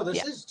 right? No,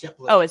 this is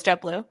JetBlue. Oh, it's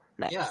JetBlue?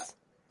 Nice. Yeah.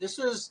 This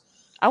was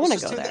I want to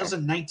go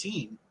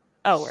 2019. There.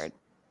 Oh, word.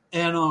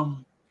 And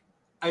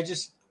I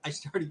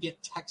started getting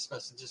text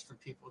messages from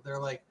people. They're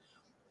like,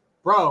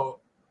 bro,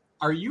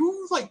 are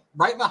you like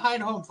right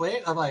behind home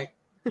plate? I'm like,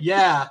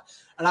 yeah.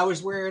 And I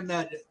was wearing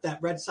that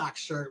Red Sox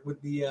shirt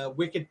with the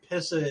Wicked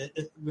Piss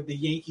with the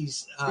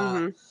Yankees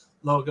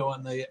logo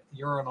on the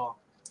urinal.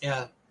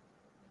 Yeah.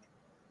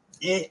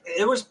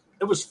 It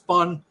was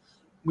fun.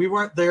 We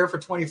weren't there for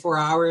 24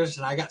 hours,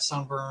 and I got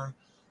sunburned.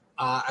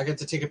 I got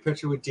to take a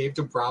picture with Dave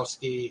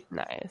Dombrowski.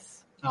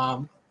 Nice.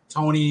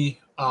 Tony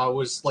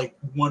was like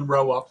one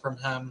row up from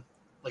him,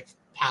 like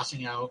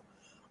passing out,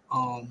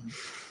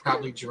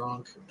 probably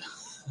drunk.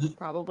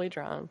 Probably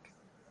drunk.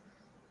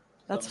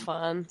 That's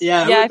fun.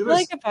 Yeah, I feel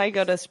like if I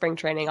go to spring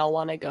training, I'll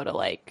want to go to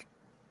like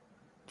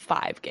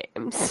 5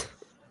 games.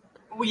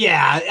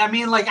 Yeah, I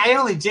mean, like I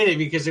only did it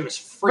because it was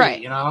free,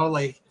 right.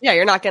 Like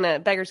you're not gonna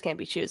beggars can't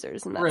be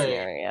choosers in that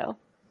scenario.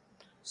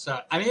 So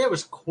I mean, it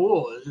was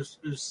cool. It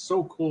was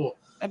so cool.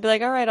 I'd be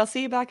like, all right, I'll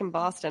see you back in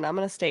Boston. I'm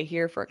gonna stay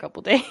here for a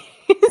couple days.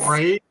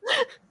 Right.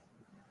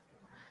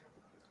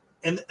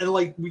 And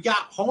like we got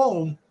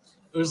home,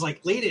 it was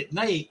like late at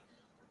night.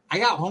 I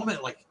got home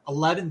at like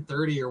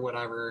 11:30 or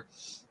whatever,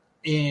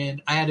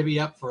 and I had to be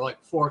up for like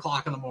 4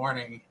 o'clock in the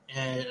morning.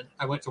 And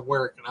I went to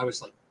work, and I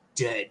was like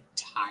dead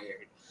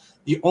tired.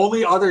 The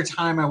only other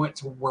time I went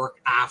to work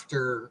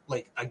after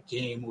like a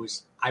game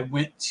was I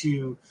went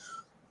to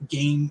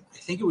I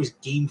think it was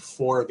game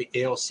 4 of the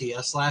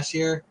ALCS last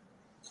year.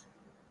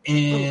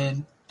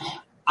 And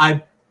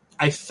I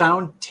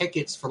found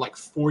tickets for like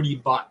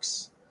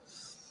 $40.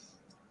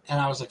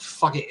 And I was like,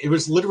 fuck it. It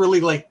was literally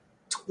like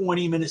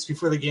 20 minutes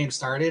before the game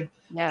started.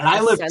 Yeah, and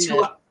I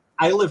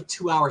live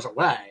 2 hours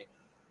away.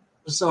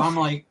 So I'm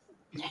like,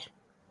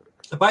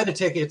 I buy the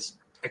tickets.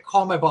 I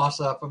call my boss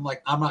up. I'm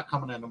like, I'm not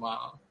coming in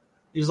tomorrow.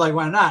 He's like,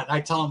 why not? And I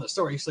tell him the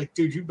story. He's like,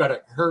 dude, you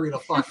better hurry the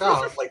fuck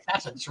up. I'm like,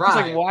 that's a drive.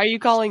 He's like, why are you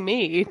calling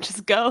me?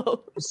 Just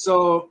go.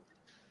 So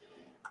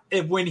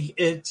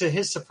to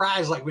his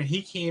surprise, like when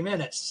he came in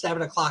at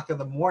 7 o'clock in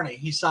the morning,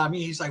 he saw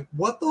me. He's like,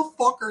 what the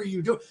fuck are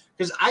you doing?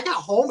 Because I got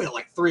home at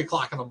like 3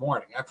 o'clock in the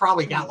morning. I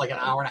probably got like an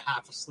hour and a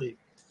half of sleep.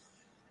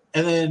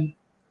 And then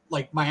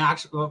like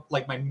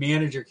my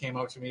manager came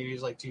up to me. He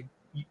was like, "Dude,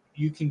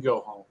 you can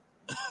go home.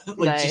 Like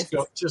Nice.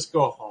 just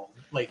go home.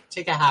 Like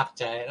take a half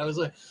day." And I was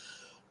like,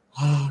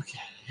 "Okay."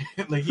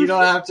 Like you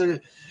don't have to.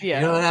 Yeah.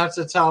 You don't have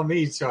to tell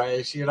me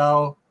twice.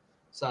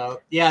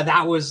 So yeah,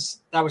 that was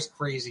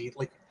crazy.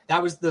 Like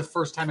that was the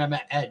first time I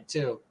met Ed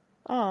too.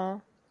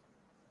 Oh.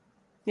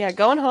 Yeah,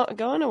 going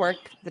to work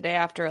the day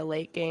after a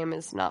late game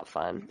is not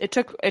fun. It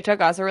took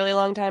us a really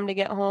long time to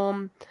get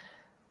home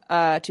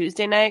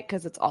Tuesday night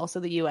because it's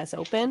also the U.S.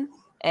 Open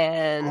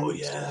and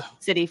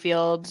Citi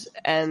Field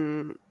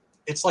and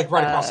it's like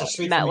right across the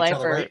street from each MetLife.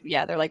 other, right?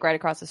 Yeah, they're like right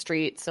across the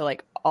street. So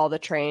like all the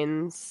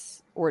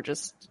trains were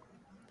just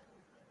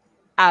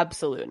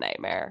absolute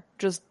nightmare.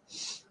 Just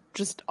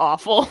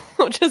awful.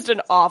 Just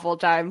an awful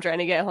time trying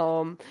to get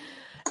home.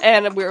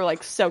 And we were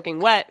like soaking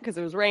wet because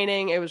it was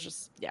raining. It was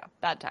just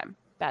bad time.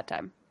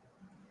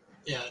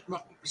 Yeah.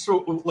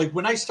 So like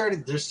when I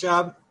started this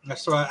job,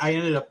 so I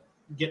ended up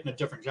getting a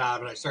different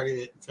job and I started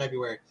it in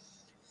February.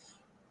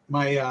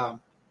 I'm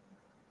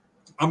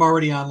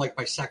already on like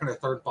my second or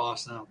third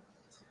boss now.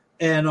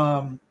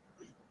 And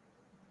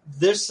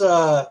this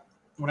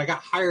when I got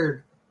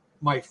hired,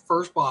 my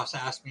first boss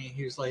asked me,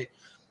 he was like,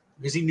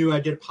 because he knew I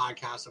did a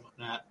podcast and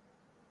whatnot.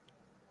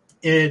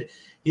 And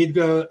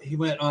he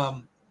went,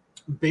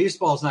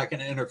 baseball's not going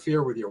to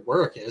interfere with your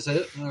work, is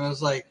it? And I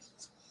was like,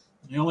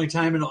 the only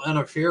time it'll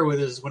interfere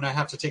with is when I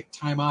have to take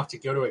time off to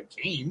go to a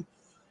game.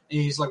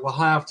 And he's like, well,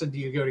 how often do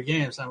you go to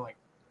games? And I'm like,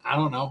 I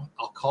don't know.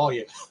 I'll call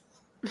you.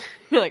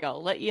 You're like,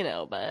 I'll let you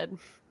know, bud.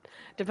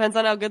 Depends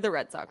on how good the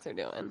Red Sox are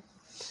doing.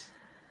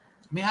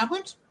 I mean, I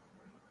want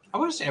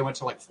to say I went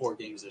to like 4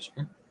 games this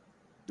year.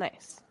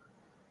 Nice.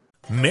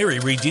 Mary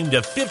redeemed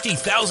a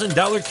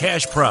 $50,000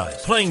 cash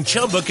prize playing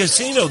Chumba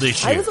Casino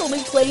this year. I was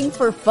only playing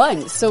for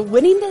fun, so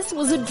winning this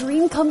was a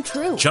dream come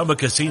true. Chumba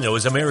Casino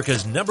is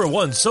America's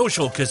 #1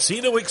 social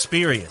casino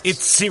experience.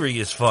 It's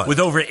serious fun. With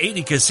over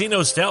 80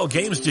 casino-style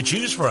games to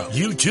choose from,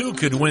 you too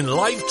could win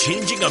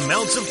life-changing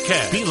amounts of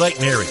cash. Be like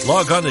Mary.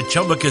 Log on to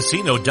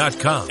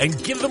ChumbaCasino.com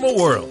and give them a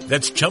whirl.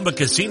 That's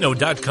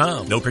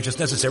ChumbaCasino.com. No purchase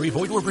necessary.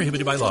 Void where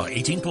prohibited by law.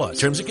 18+.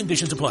 Terms and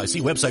conditions apply.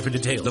 See website for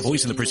details. The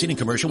voice in the preceding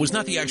commercial was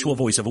not the actual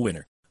voice of a winner.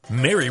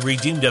 Mary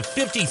redeemed a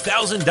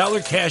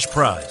 $50,000 cash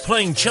prize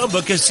playing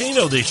Chumba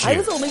Casino this year. I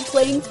was only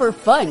playing for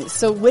fun,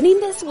 so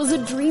winning this was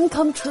a dream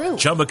come true.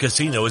 Chumba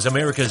Casino is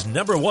America's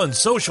 #1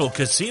 social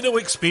casino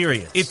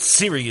experience. It's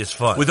serious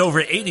fun. With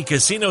over 80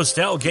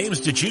 casino-style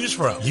games to choose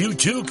from, you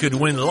too could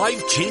win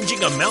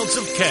life-changing amounts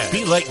of cash.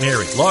 Be like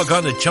Mary. Log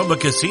on to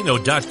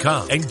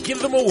ChumbaCasino.com and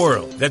give them a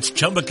whirl. That's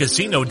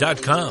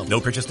ChumbaCasino.com. No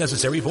purchase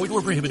necessary. Void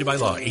where prohibited by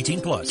law.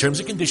 18+. Terms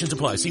and conditions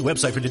apply. See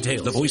website for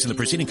details. The voice in the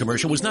preceding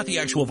commercial was not the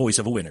actual voice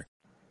of a winner.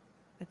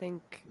 I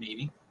think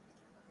maybe.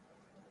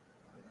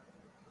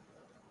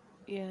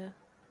 Yeah.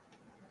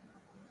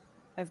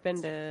 I've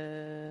been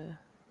to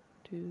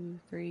 2,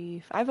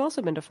 3. I've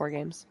also been to 4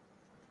 games.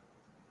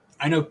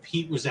 I know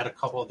Pete was at a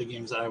couple of the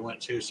games that I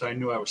went to, so I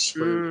knew I was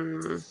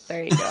screwed.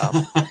 There you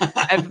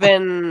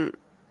go.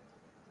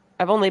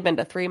 I've only been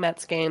to 3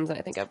 Mets games, and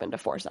I think I've been to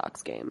 4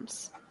 Sox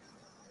games.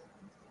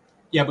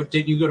 Yeah, but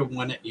did you go to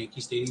one at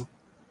Yankee Stadium?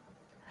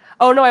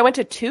 Oh no, I went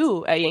to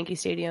 2 at Yankee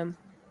Stadium.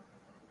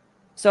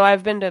 So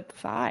I've been to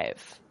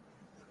 5.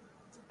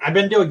 I've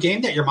been to a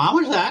game that your mom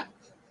was at.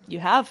 You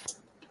have.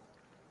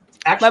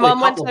 Actually, my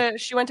mom went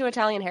to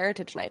Italian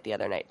Heritage Night the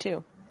other night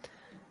too.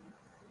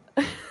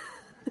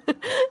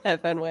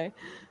 At Fenway.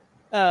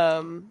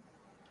 Your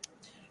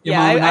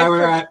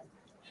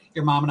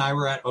mom and I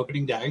were at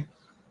opening day.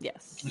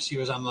 Yes. She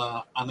was on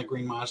the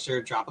Green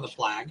Monster dropping the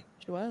flag.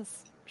 She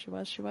was.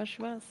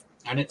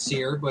 I didn't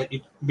see her, but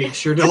you made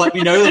sure to let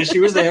me know that she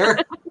was there.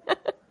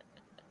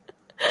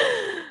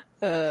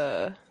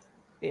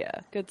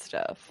 Yeah, good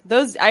stuff.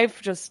 Those I've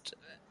just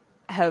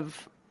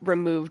have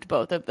removed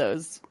both of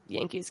those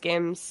Yankees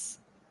games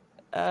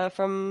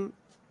from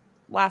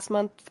last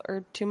month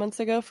or 2 months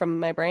ago from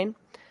my brain.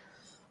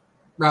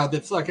 Wow,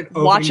 the fucking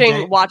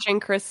watching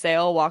Chris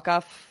Sale walk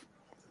off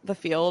the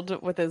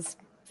field with his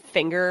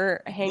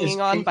finger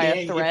hanging on by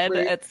a thread.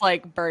 It's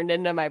like burned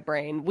into my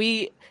brain.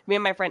 Me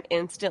and my friend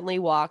instantly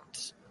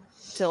walked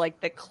to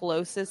like the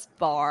closest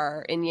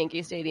bar in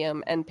Yankee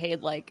Stadium and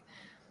paid like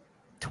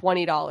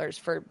 $20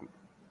 for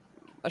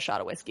a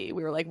shot of whiskey.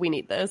 We were like, we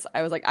need this.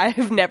 I was like,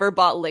 I've never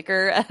bought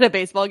liquor at a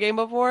baseball game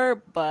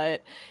before,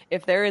 but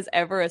if there is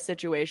ever a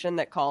situation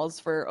that calls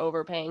for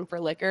overpaying for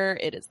liquor,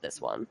 it is this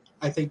one.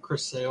 I think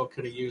Chris Sale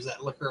could have used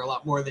that liquor a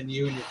lot more than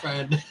you and your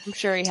friend. I'm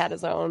sure he had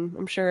his own.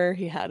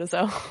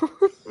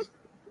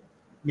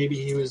 Maybe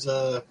he was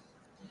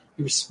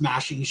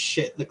smashing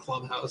shit in the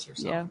clubhouse or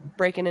something. Yeah,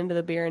 breaking into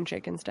the beer and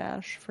chicken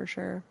stash for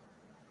sure.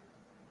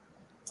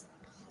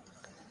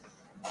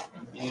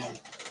 Man.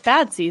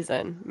 Bad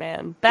season,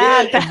 man.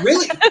 It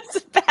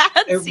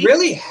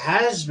really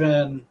has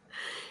been.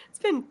 It's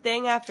been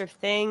thing after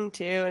thing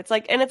too. It's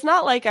like, and it's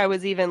not like I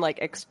was even like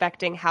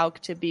expecting Houck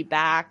to be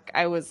back.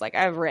 I was like,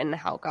 I've written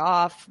Houck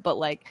off, but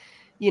like,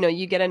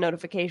 you get a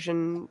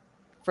notification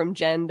from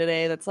Jen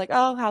today that's like,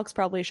 oh, Houck's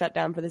probably shut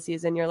down for the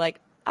season. You're like,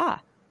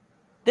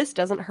 this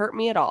doesn't hurt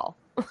me at all.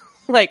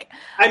 Like,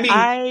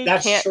 I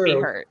that's can't true.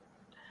 be hurt.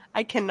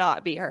 I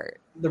cannot be hurt.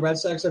 The Red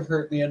Sox have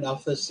hurt me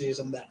enough this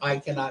season that I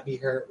cannot be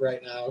hurt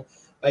right now.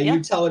 By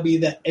you telling me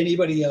that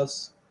anybody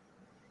else...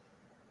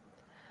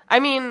 I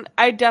mean,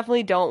 I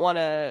definitely don't want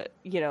to,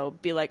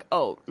 be like,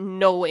 oh,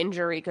 no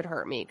injury could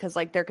hurt me. Because,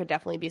 like, there could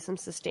definitely be some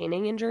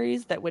sustaining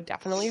injuries that would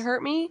definitely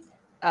hurt me.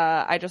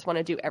 I just want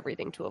to do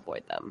everything to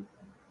avoid them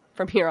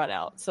from here on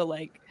out. So,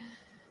 like,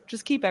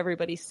 just keep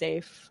everybody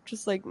safe.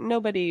 Just, like,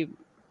 nobody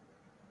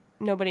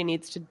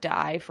needs to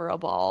die for a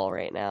ball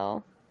right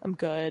now. I'm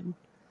good.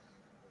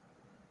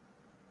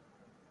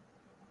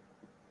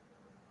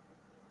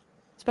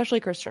 Especially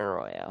Christian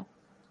Arroyo.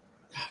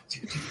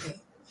 Dude,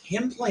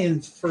 him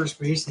playing first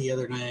base the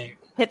other night.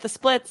 Hit the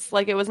splits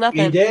like it was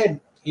nothing. He did.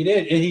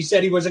 And he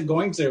said he wasn't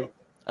going to.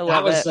 I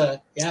love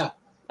it. Yeah.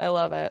 I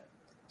love it.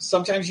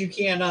 Sometimes you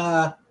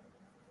can't,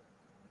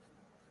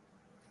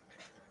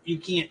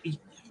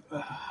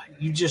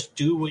 you just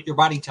do what your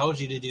body tells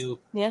you to do.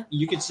 Yeah.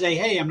 You could say,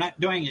 hey, I'm not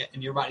doing it.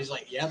 And your body's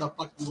like, yeah, the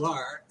fuck you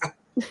are.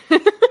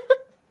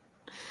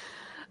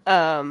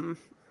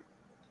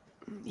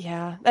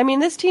 Yeah. I mean,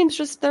 this team's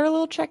they're a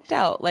little checked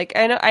out. Like,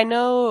 I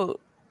know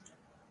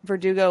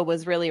Verdugo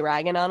was really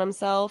ragging on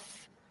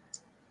himself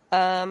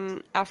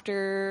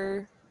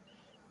after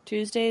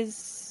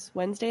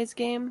Wednesday's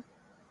game.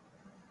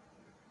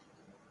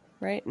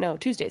 Right? No,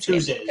 Tuesday's game.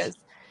 Because,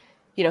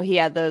 he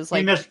had those,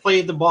 like... He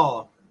misplayed the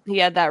ball. He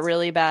had that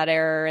really bad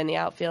error in the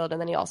outfield, and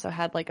then he also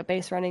had, like, a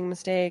base running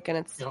mistake, and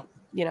it's,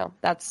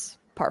 that's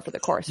par for the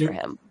course for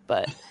him.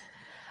 But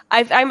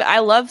I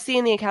love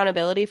seeing the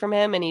accountability from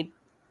him, and he,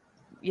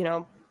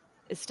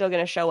 is still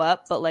going to show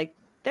up, but, like,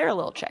 they're a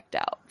little checked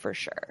out for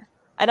sure.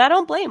 And I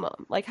don't blame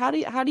them. Like, how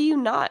do you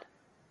not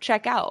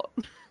check out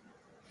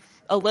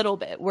a little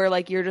bit where,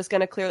 like, you're just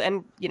going to clear,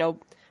 and,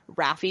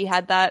 Raffy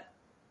had that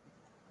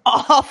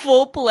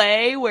awful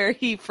play where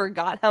he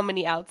forgot how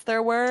many outs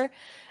there were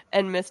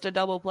and missed a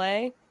double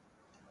play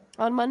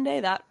on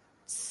Monday. That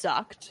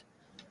sucked.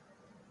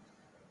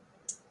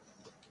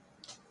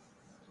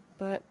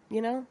 But,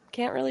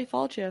 can't really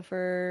fault you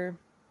for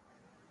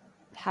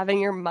having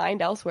your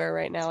mind elsewhere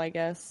right now, I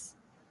guess.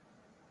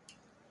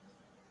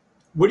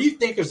 What do you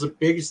think is the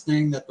biggest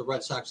thing that the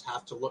Red Sox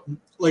have to look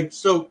like?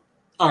 So,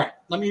 all right,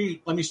 let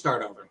me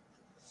start over.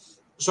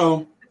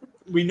 So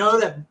we know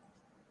that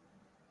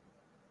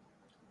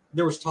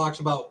there was talks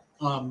about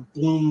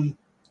Bloom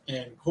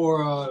and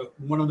Cora,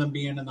 one of them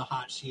being in the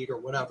hot seat or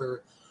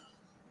whatever.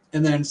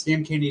 And then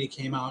Sam Kennedy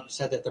came out and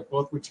said that they're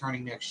both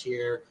returning next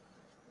year.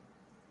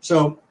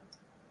 So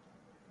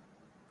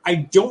I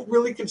don't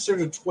really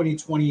consider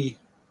 2020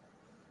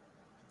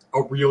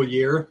 a real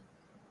year.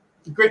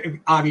 Great,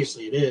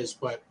 obviously it is,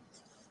 but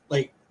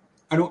like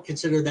I don't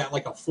consider that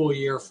like a full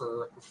year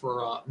for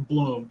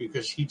Bloom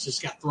because he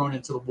just got thrown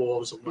into the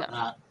wolves and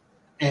whatnot.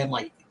 No. And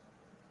like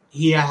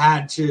he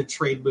had to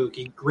trade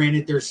Mookie.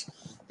 Granted, there's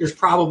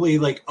probably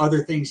like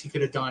other things he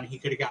could have done. He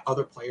could have got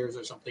other players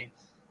or something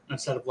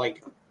instead of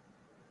like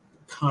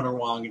Connor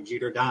Wong and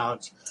Jeter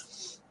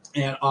Downs.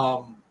 And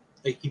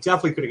like he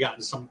definitely could have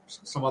gotten some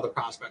other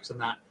prospects in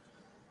that.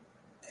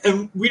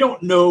 And we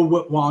don't know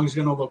what Wong's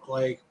going to look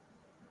like.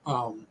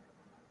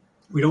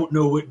 We don't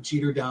know what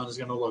Jeter Downs is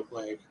going to look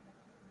like.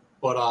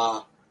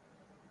 But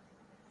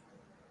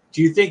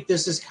do you think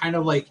this is kind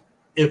of like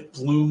if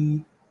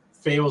Bloom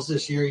fails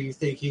this year, you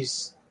think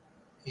he's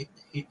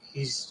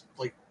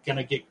like going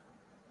to get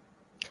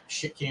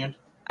shit canned?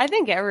 I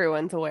think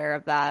everyone's aware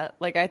of that.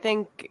 Like I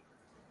think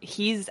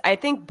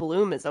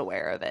Bloom is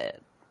aware of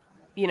it.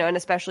 And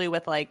especially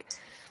with like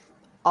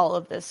all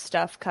of this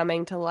stuff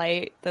coming to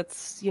light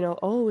that's,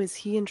 oh, is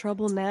he in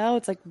trouble now?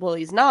 It's like, well,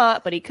 he's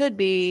not, but he could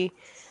be.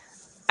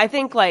 I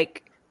think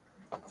like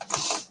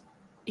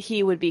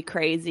he would be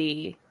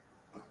crazy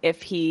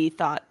if he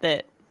thought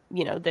that,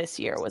 this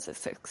year was a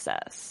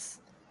success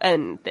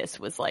and this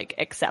was like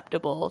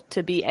acceptable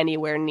to be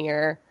anywhere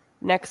near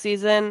next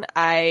season.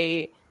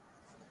 I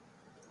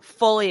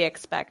fully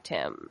expect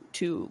him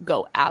to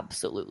go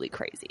absolutely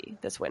crazy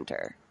this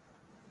winter.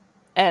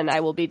 And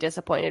I will be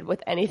disappointed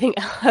with anything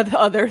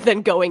other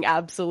than going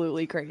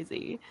absolutely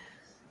crazy.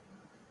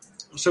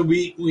 So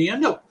we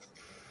end up.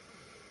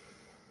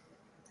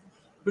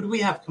 Who do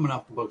we have coming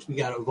off the books? We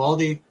got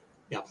Eovaldi,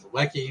 we got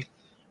Plawecki,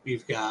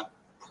 we've got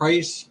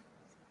Price,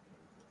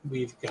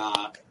 we've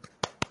got.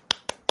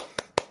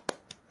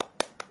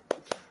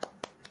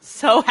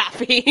 So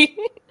happy.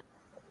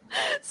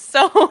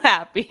 So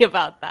happy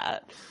about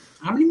that.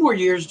 How many more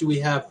years do we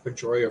have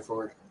Pedroia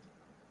for?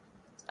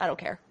 I don't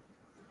care.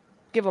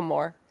 Give him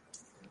more.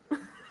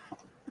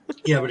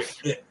 Yeah, but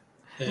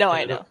no,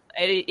 I know.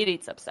 It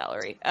eats up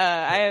salary.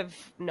 I have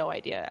no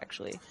idea,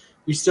 actually.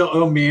 We still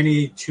owe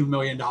Manny $2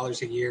 million a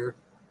year.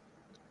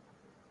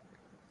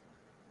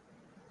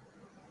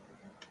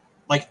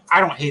 Like, I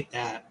don't hate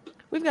that.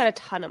 We've got a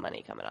ton of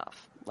money coming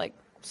off. Like,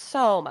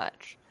 so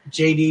much.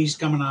 JD's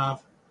coming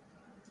off.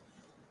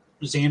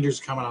 Xander's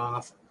coming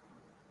off.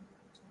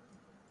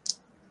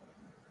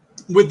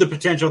 With the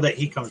potential that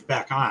he comes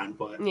back on,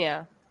 but...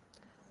 Yeah.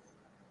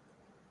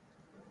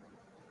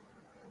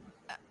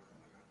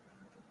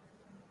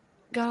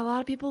 got a lot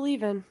of people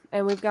leaving,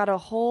 and we've got a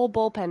whole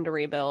bullpen to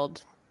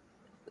rebuild.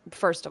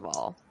 First of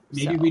all,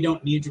 maybe we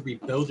don't need to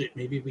rebuild it.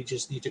 Maybe we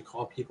just need to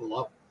call people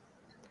up.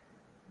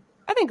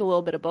 I think a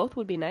little bit of both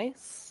would be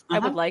nice. I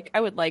would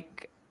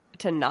like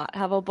to not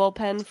have a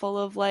bullpen full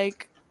of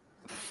like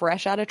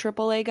fresh out of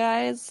AAA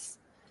guys.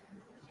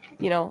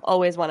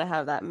 Always want to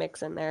have that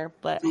mix in there,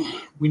 but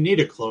we need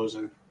a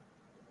closer.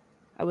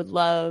 I would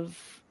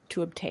love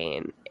to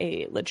obtain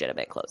a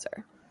legitimate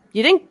closer.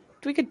 You think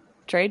we could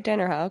trade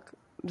Tanner Houck?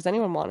 Does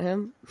anyone want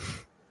him?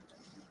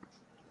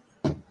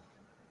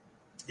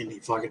 It'd be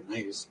fucking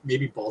nice.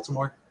 Maybe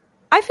Baltimore.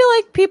 I feel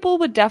like people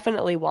would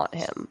definitely want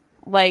him.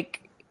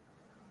 Like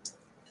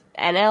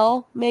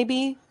NL,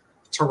 maybe.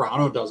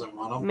 Toronto doesn't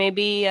want him.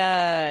 Maybe.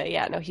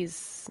 No,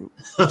 he's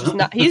just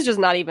not. He's just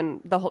not even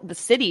the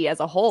city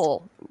as a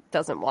whole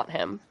doesn't want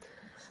him.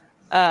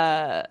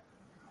 I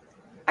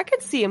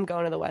could see him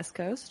going to the West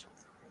Coast.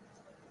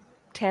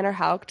 Tanner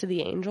Houck to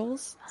the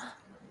Angels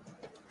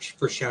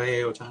for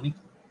Shohei Ohtani.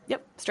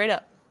 Yep, straight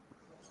up.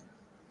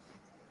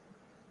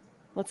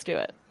 Let's do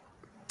it.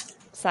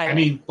 I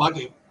mean,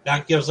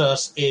 that gives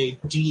us a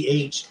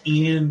DH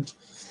and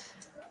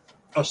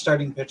a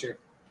starting pitcher.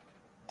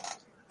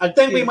 I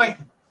think we might.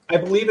 I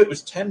believe it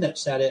was 10 that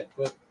said it,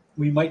 but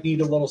we might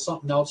need a little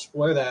something else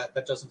for that.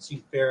 That doesn't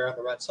seem fair on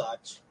the Red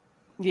Sox.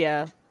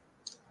 Yeah.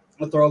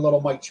 We'll throw a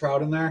little Mike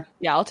Trout in there.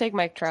 Yeah, I'll take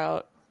Mike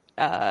Trout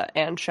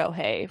and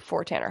Shohei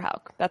for Tanner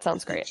Houck. That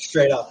sounds great.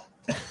 Straight up.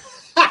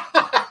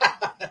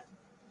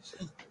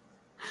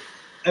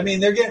 I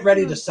mean, they're getting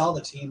ready to sell the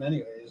team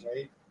anyways,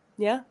 right?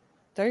 Yeah.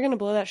 They're going to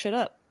blow that shit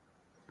up.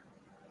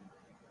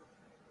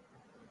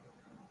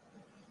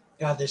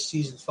 God, this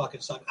season's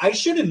fucking sucked. I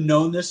should have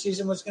known this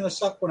season was going to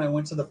suck when I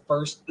went to the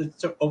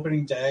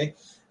opening day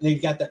and they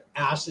got their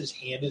asses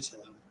handed to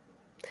them.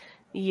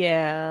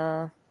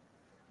 Yeah.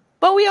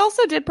 But we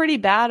also did pretty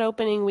bad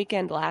opening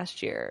weekend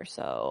last year,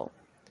 so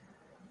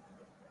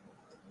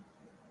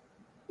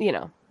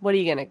what are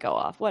you going to go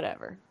off?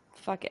 Whatever.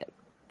 Fuck it.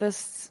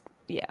 This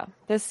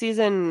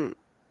season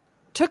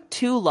took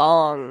too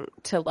long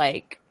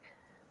to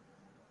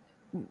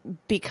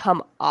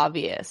become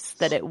obvious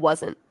that it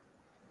wasn't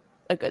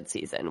a good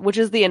season, which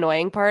is the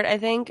annoying part. I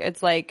think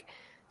it's like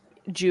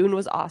June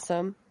was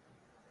awesome,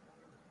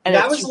 and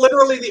that was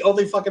literally the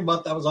only fucking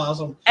month that was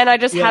awesome. And I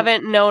just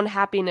haven't known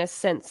happiness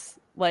since.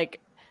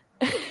 Like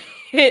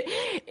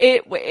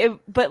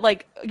but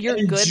like you're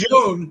in good.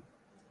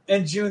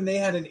 In June, they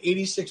had an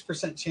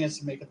 86% chance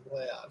to make it the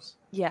playoffs.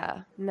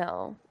 Yeah,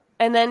 no,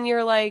 and then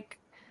you're like.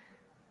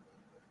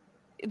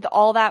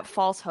 All that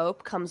false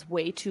hope comes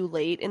way too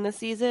late in the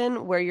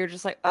season where you're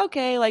just like,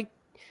 okay, like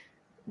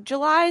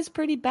July's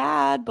pretty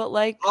bad, but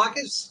like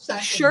August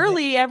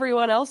surely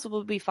everyone else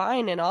will be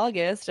fine in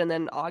August. And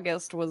then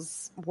August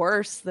was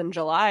worse than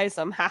July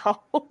somehow.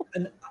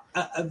 And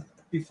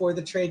before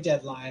the trade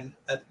deadline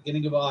at the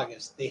beginning of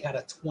August, they had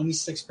a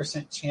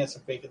 26% chance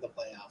of making the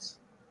playoffs.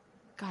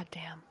 God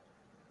damn.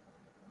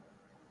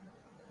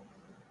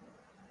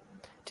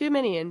 Too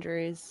many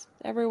injuries.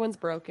 Everyone's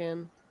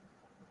broken.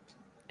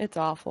 It's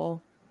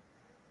awful.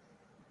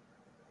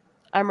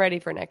 I'm ready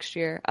for next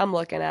year. I'm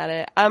looking at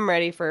it. I'm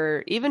ready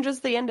for even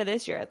just the end of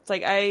this year. It's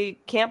like I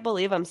can't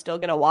believe I'm still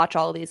going to watch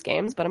all these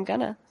games, but I'm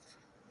going to.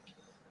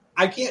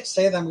 I can't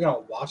say that I'm going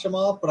to watch them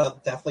all, but I'll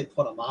definitely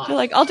put them on.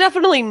 I'll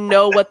definitely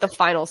know what the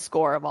final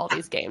score of all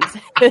these games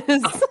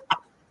is.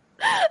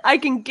 I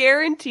can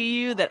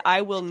guarantee you that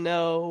I will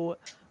know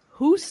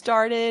who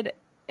started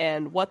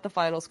and what the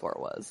final score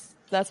was.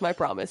 That's my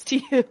promise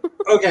to you.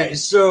 Okay,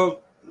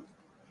 so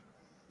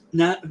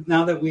now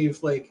that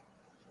we've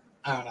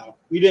I don't know,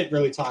 we didn't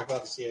really talk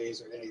about the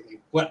series or anything.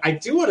 But I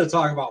do want to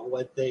talk about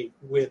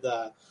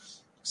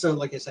so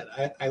like I said,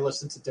 I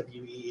listened to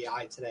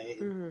WEEI today.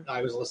 And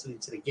I was listening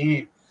to the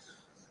game.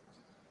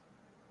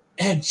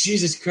 And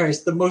Jesus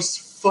Christ, the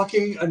most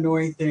fucking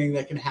annoying thing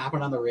that can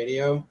happen on the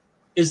radio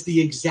is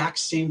the exact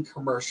same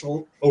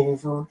commercial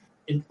over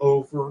and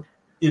over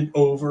and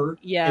over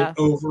and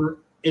over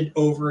and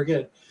over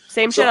again.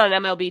 Same shit on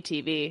MLB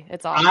TV.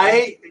 It's awesome.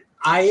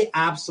 I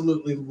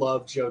absolutely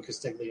love Joe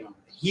Castiglione.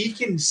 He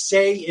can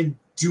say and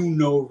do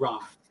no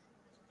wrong.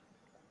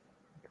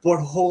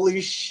 But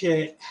holy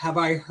shit, have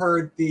I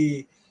heard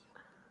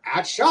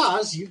at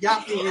Shaw's, you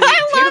got the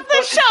I love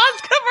the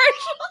Shaw's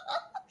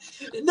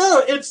commercial.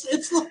 No, it's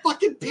the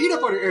fucking peanut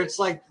butter. It's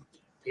like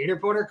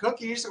peanut butter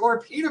cookies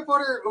or peanut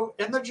butter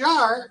in the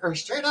jar or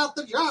straight out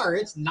the jar.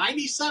 It's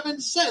 97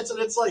 cents. And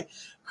it's like,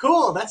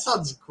 cool, that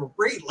sounds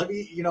great. Let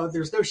me,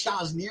 there's no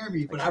Shaw's near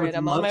me, but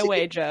I'm on my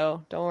way,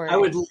 Joe. Don't worry. I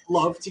would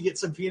love to get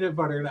some peanut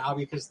butter now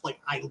because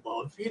I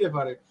love peanut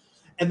butter.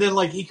 And then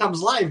he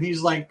comes live and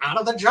he's like, out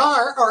of the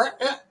jar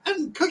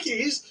and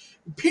cookies,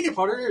 peanut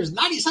butter is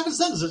 97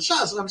 cents at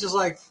Shaw's. And I'm just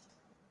like,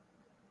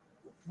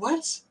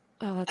 what?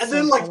 Oh, that's and so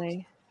then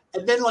funny.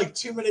 And then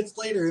 2 minutes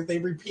later they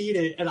repeat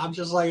it and I'm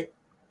just like,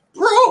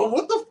 bro,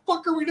 what the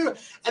fuck are we doing?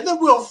 And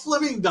then Will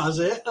Fleming does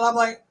it and I'm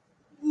like,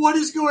 what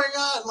is going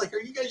on? Are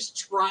you guys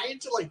trying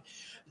to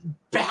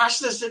bash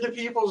this into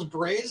people's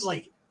brains?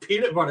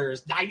 Peanut butter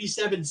is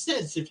 97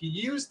 cents. If you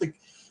use the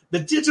the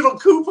digital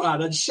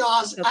coupon on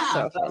Shaw's That's app. so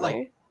I was like,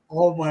 funny.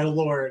 oh my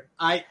Lord.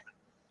 I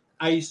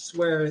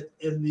swear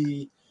in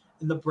the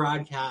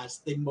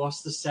broadcast they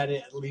must have said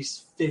it at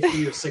least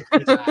 50 or 60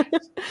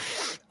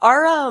 times.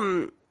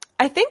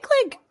 I think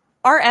like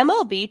our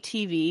MLB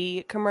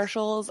TV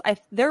commercials,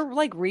 they're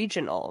like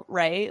regional,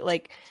 right?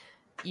 Like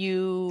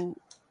you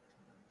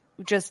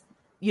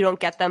don't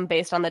get them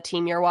based on the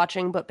team you're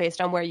watching, but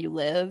based on where you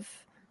live.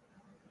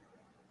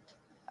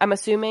 I'm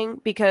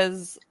assuming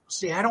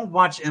See, I don't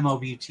watch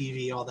MLB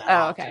TV all that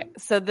Oh, often. okay.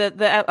 So the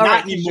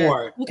Not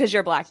anymore. Because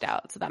you're blacked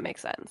out, so that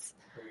makes sense.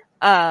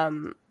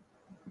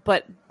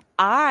 But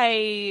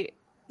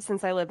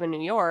since I live in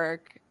New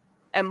York,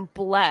 am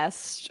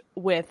blessed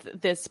with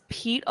this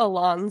Pete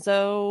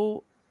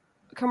Alonso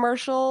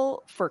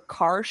commercial for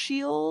Car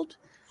Shield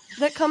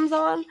that comes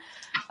on.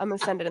 I'm gonna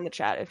send it in the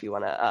chat if you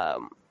want to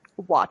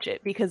watch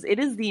it, because it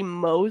is the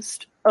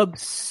most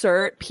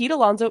absurd. Pete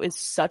Alonso is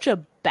such a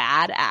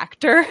bad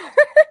actor.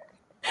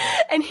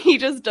 And he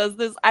just does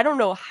this. I don't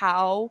know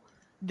how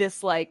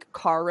this like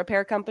car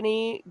repair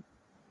company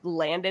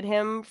landed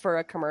him for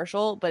a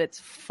commercial, but it's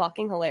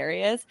fucking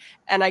hilarious.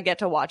 And I get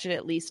to watch it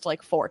at least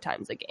like 4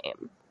 times a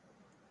game.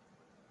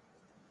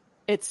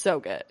 It's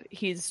so good.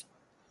 He's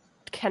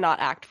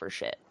cannot act for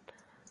shit.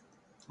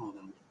 Hold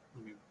on.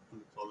 Let me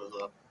pull this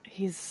up.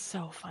 He's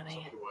so funny. So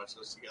we can watch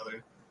this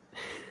together.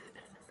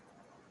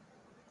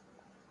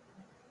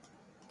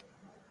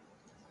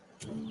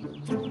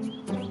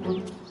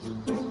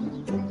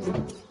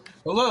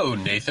 Hello,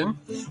 Nathan.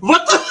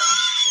 What the?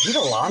 Pete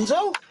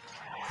Alonso?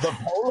 The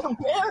polar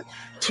bear?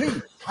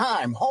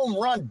 2-time home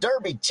run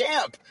derby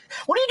champ.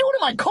 What are you doing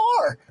in my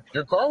car?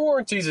 Your car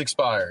warranty's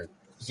expired.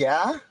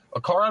 Yeah?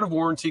 A car out of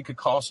warranty could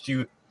cost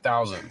you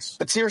thousands.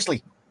 But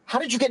seriously, how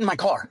did you get in my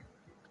car?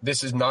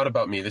 This is not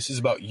about me. This is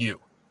about you.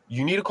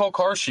 You need to call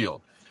Car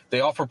Shield. They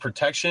offer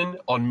protection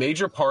on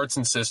major parts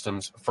and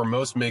systems for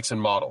most makes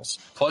and models.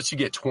 Plus, you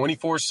get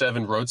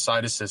 24/7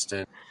 roadside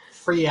assistance.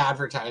 Free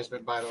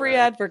advertisement, by the way. Free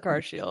ad for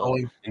Car Shield.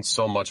 And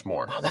so much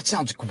more. Oh, that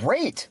sounds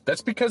great.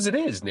 That's because it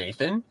is,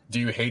 Nathan. Do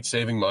you hate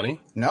saving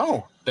money?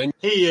 No. Then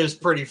he is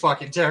pretty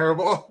fucking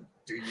terrible.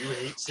 Do you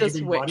hate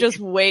saving money? Just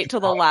wait till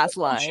the last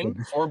line.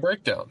 Before a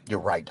breakdown. You're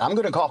right. I'm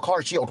going to call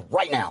Car Shield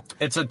right now.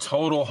 It's a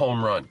total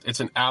home run. It's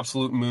an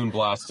absolute moon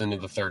blast into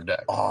the third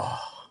deck. Oh.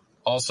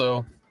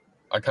 Also,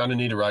 I kind of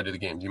need a ride to the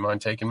game. Do you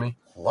mind taking me?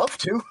 Love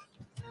to.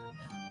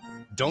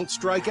 Don't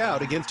strike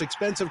out against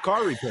expensive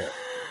car repair.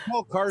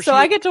 Call Car So Shield.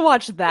 I get to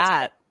watch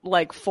that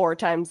like 4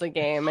 times a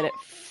game, and it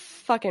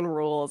fucking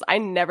rules. I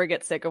never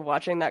get sick of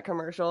watching that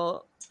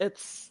commercial.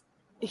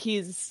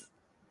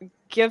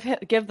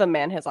 Give the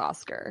man his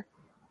Oscar.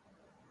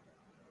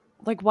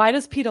 Like, why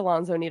does Pete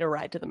Alonso need a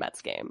ride to the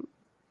Mets game?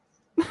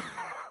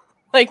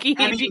 Like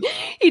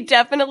he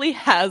definitely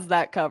has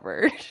that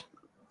covered.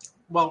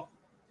 Well,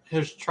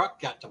 his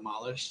truck got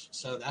demolished,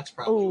 so that's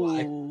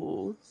probably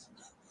why.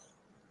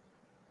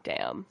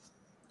 Damn.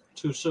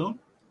 Too soon?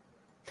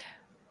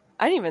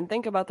 I didn't even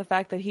think about the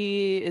fact that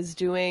he is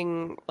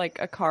doing like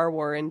a car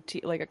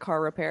warranty, like a car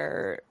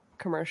repair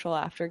commercial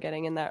after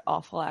getting in that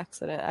awful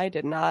accident. I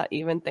did not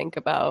even think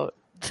about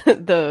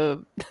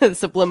the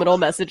subliminal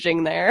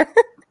messaging there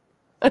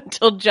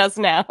until just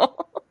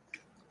now.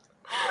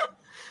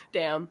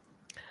 Damn.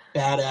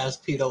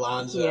 Badass Pete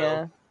Alonso.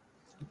 Yeah.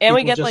 And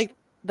we get like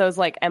those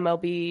like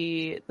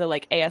MLB, the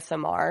like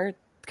ASMR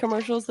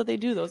commercials that they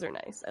do. Those are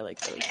nice. I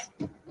like those.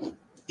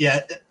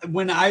 Yeah.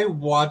 When I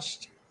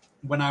watch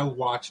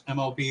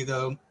MLB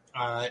though,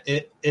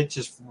 it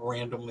just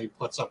randomly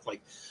puts up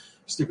like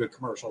stupid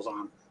commercials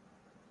on.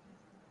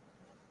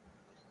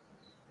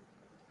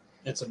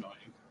 It's annoying.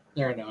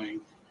 They're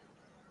annoying.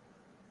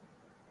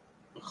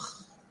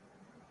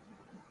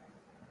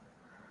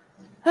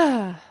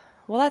 Well,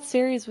 that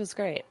series was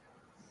great.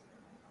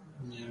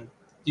 Yeah.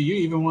 Do you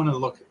even want to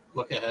look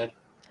ahead?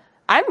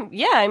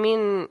 I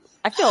mean,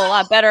 I feel a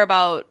lot better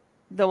about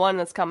the one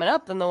that's coming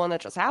up than the one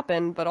that just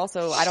happened, but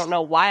also I don't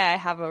know why I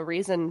have a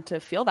reason to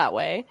feel that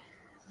way.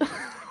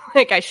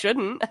 Like I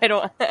shouldn't.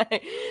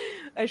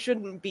 I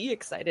shouldn't be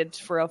excited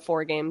for a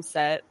 4-game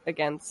set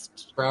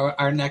against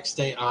our next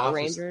day off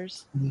Rangers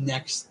is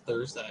next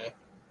Thursday.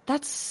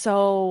 That's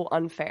so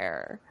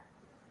unfair.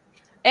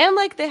 And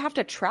like they have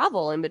to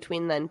travel in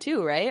between then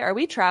too, right? Are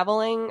we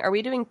traveling? Are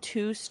we doing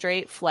 2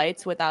 straight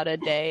flights without a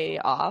day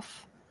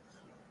off?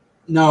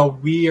 No,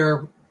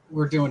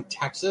 we're doing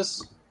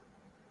Texas.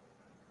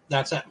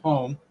 That's at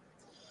home.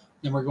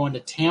 Then we're going to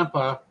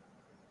Tampa.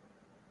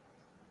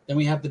 Then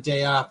we have the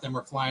day off. Then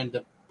we're flying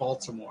to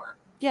Baltimore.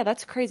 Yeah,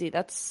 that's crazy.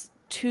 That's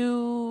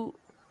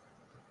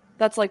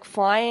like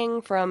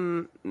flying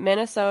from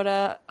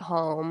Minnesota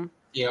home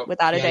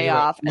without a day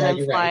off, and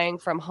then flying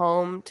from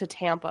home to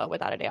Tampa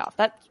without a day off.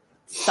 That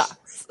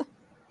sucks.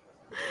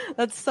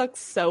 That sucks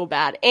so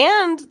bad.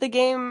 And the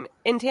game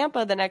in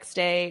Tampa the next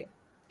day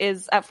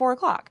is at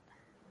 4:00.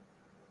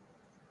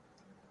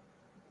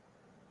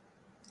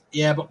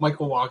 Yeah, but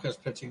Michael Wacha's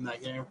pitching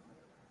that game.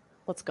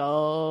 Let's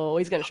go.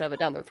 He's going to shove it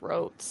down their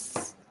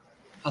throats.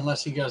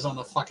 Unless he goes on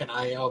the fucking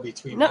IL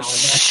between now and then.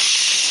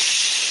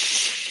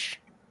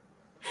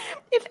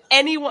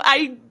 anyone.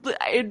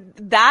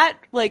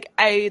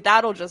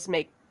 That'll just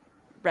make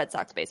Red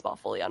Sox baseball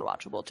fully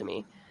unwatchable to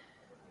me.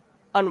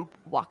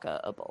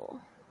 Unwalkable.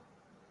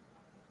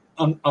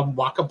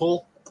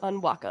 Unwalkable.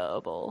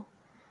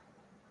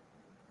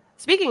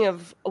 Speaking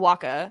of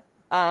Waka,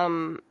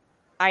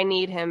 I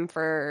need him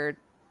for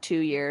 2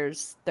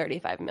 years,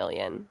 $35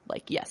 million,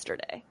 like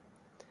yesterday.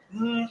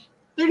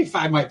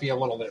 35 might be a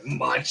little bit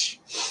much.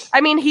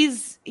 I mean,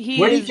 what do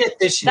you get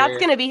this year?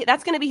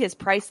 That's gonna be his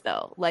price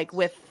though. Like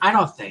with, I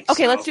don't think.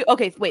 Okay, so. let's do.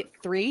 Okay, wait,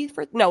 3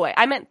 for? No, wait,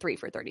 I meant 3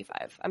 for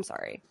 35. I'm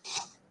sorry.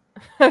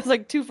 I was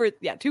like 2 for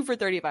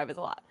 35 is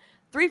a lot.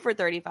 3 for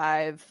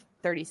 35,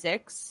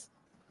 36.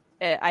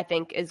 I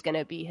think is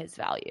gonna be his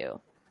value.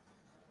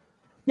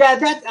 Yeah,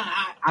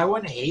 that I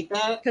wouldn't hate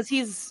that because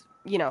he's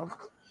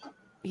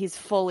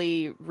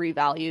fully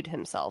revalued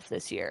himself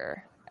this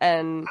year,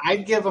 and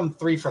I'd give him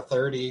 3 for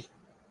 30.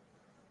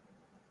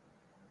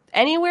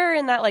 Anywhere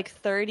in that like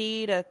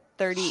 30 to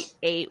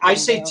 38. I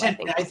say 10.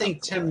 I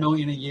think 10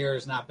 million a year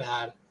is not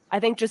bad. I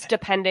think just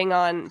depending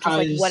on just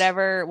like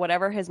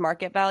whatever his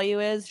market value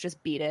is,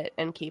 just beat it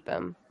and keep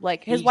him.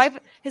 Like his wife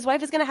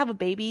is gonna have a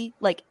baby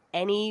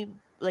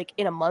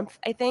in a month.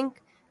 I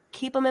think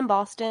keep him in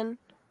Boston.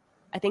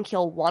 I think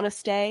he'll want to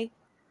stay.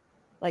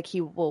 Like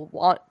he will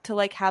want to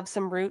like have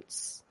some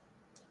roots.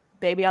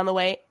 Baby on the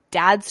way.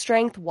 Dad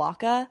strength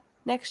Waka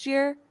next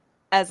year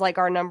as like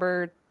our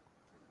number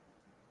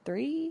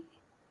 3.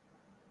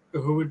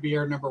 Who would be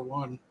our number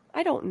 1?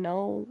 I don't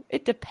know.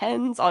 It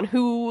depends on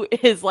who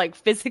is like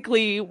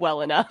physically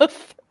well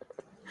enough.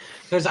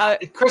 Because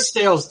Chris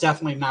Sale's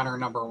definitely not our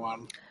number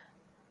 1.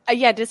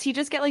 Yeah, does he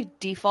just get like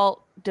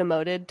default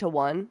demoted to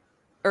 1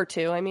 or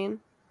 2? I mean,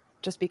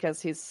 just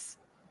because he's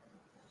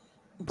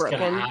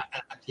broken.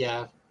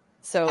 Yeah.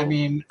 So I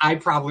mean, I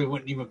probably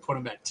wouldn't even put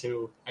him at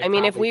 2. I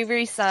mean, if we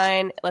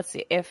re-sign, let's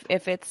see, if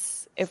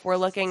we're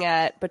looking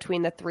at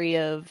between the 3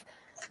 of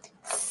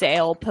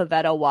Sale,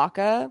 Pivetta,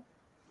 Waka,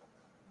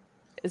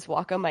 is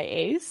Waka my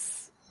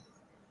ace?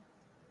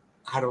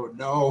 I don't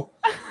know.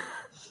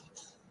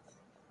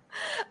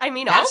 I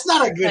mean, that's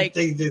not a good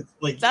thing to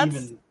like.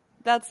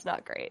 That's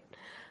not great.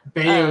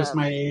 Bayo's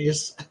my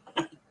ace.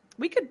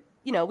 We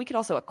could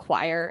also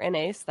acquire an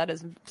ace. That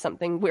is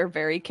something we're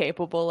very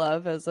capable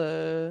of as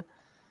a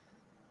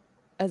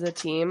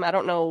team. I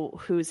don't know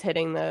who's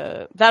hitting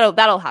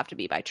that'll have to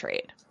be by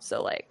trade.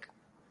 So like,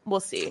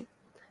 we'll see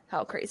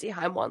how Crazy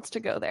Heim wants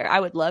to go there. I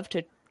would love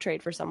to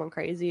trade for someone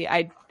crazy.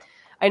 I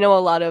know a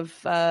lot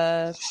of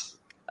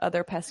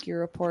other Pesky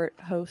Report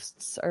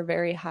hosts are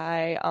very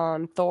high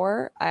on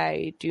Thor.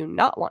 I do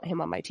not want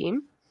him on my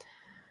team.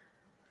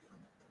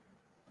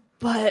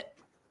 But,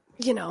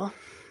 if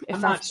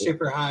I'm not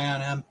super high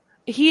on him.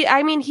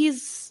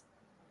 He's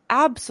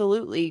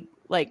absolutely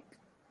like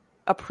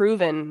a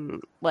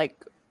proven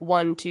like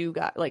 1-2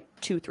 guy, like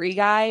 2-3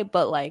 guy,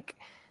 but like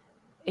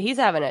he's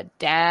having a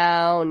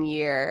down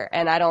year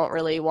and I don't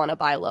really want to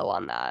buy low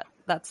on that.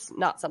 That's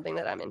not something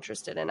that I'm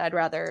interested in. I'd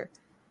rather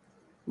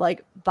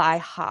like buy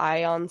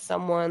high on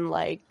someone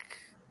like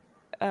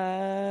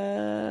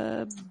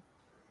I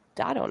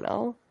don't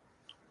know.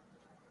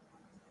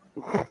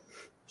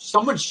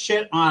 Someone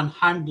shit on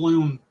Heim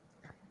Bloom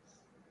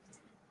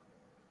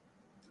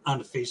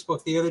on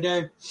Facebook the other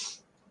day,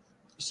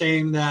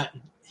 saying that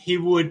he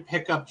would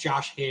pick up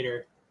Josh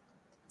Hader.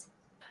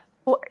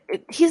 Well,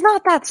 he's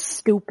not that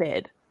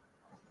stupid.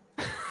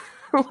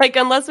 Like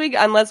unless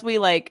we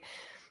like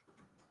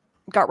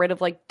got rid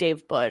of like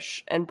Dave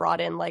Bush and brought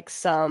in like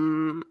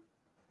some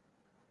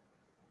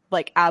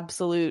like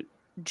absolute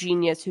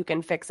genius who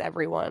can fix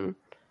everyone.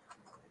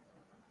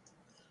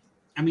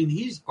 I mean,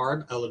 he's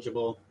ARB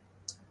eligible.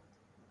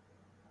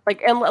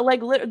 Like, and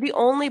like the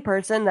only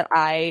person that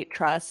I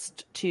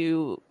trust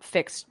to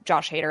fix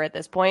Josh Hader at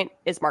this point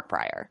is Mark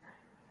Pryor.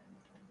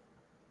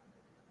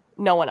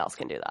 No one else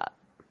can do that.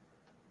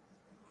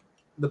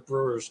 The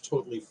Brewers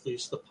totally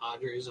fleeced the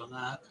Padres on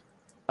that.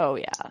 Oh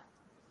yeah.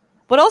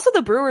 But also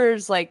the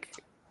Brewers like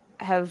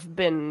have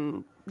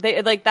been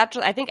they like that.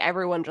 I think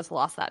everyone just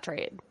lost that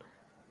trade.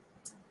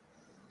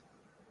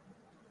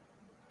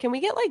 Can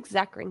we get like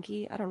Zach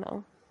Greinke? I don't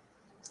know.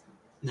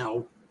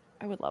 No.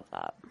 I would love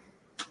that.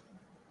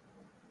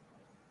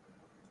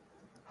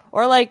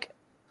 Or like,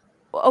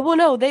 oh well,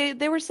 no,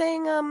 they were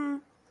saying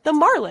the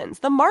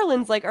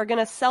Marlins like are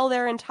gonna sell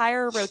their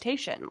entire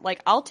rotation.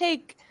 Like I'll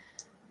take.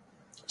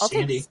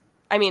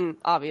 I mean,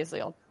 obviously,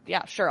 I'll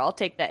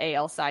take the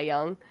AL Cy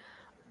Young.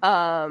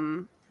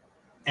 NL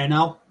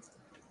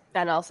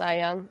Cy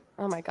Young.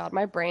 Oh my god,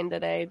 my brain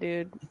today,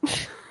 dude.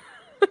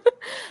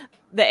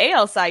 The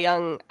AL Cy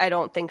Young, I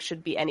don't think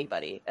should be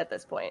anybody at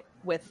this point.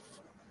 With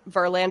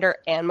Verlander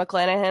and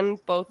McClanahan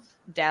both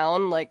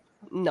down, like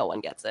no one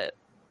gets it.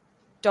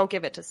 Don't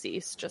give it to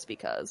Cease just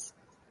because.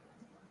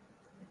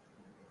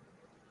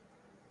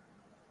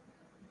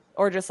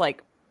 Or just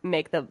like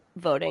make the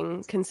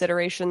voting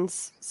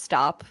considerations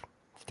stop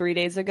 3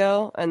 days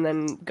ago and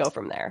then go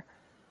from there.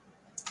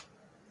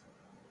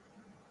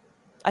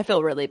 I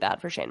feel really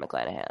bad for Shane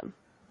McClanahan.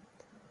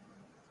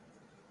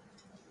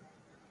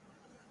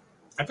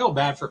 I feel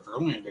bad for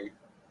Verlander.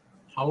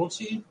 How old is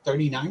he?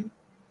 39?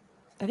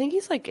 I think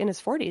he's like in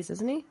his 40s,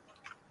 isn't he?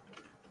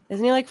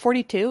 Isn't he like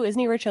 42? Isn't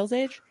he Rich Hill's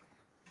age?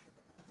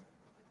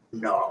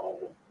 No.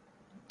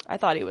 I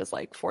thought he was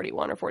like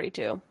 41 or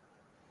 42.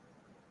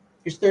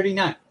 He's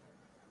 39.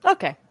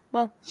 Okay,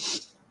 well.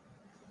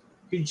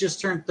 He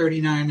just turned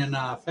 39 in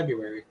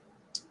February.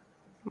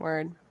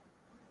 Word.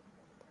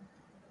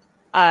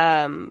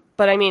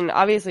 But I mean,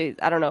 obviously,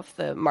 I don't know if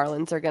the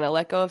Marlins are going to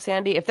let go of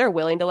Sandy. If they're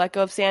willing to let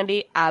go of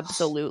Sandy,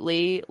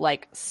 absolutely,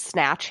 like,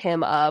 snatch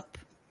him up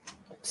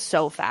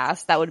so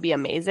fast. That would be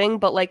amazing.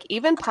 But, like,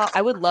 even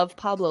I would love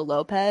Pablo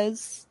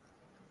Lopez.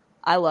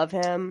 I love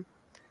him.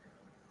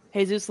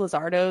 Jesus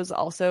Luzardo's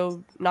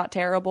also not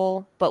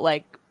terrible, but,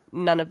 like,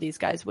 none of these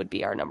guys would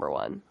be our number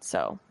one.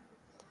 So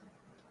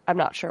I'm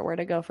not sure where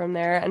to go from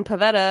there. And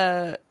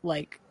Pivetta,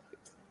 like,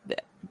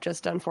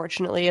 just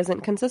unfortunately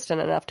isn't consistent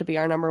enough to be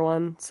our number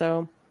one.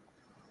 So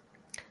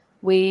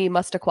we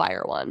must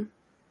acquire one.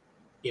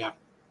 Yeah.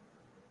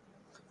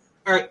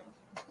 All right.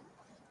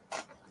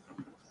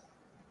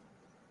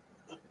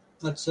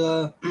 Let's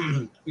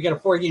we got a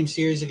 4-game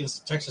series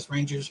against the Texas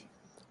Rangers.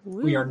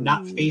 Ooh. We are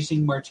not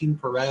facing Martin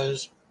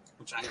Perez,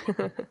 which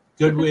I'm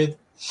good with.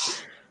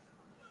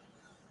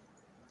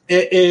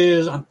 It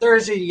is on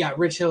Thursday. You got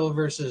Rich Hill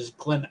versus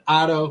Glenn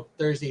Otto.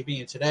 Thursday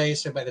being today.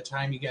 So by the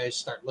time you guys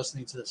start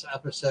listening to this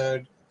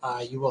episode,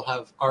 you will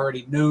have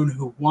already known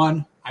who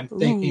won. I'm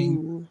thinking.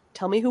 Ooh,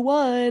 tell me who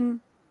won.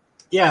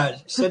 Yeah,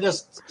 send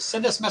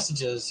us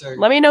messages. Or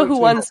let me know who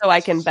won so I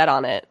can bet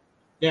on it.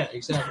 Yeah,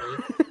 exactly.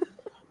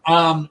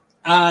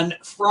 On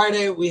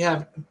Friday, we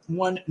have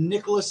one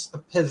Nicholas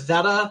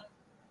Pivetta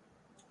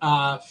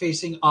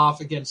facing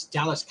off against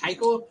Dallas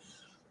Keuchel.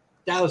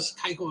 Dallas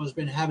Keuchel has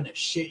been having a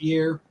shit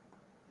year.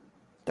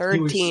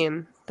 Third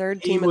team.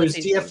 He was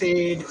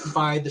DFA'd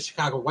by the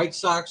Chicago White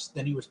Sox.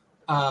 Then he was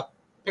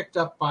picked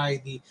up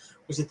by the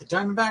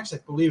Diamondbacks? I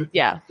believe.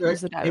 Yeah, right?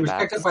 He was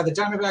picked up by the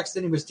Diamondbacks.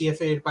 Then he was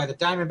DFA'd by the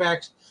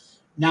Diamondbacks.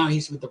 Now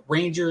he's with the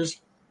Rangers.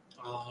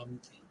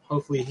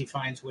 Hopefully he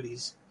finds what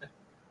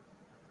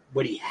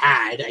he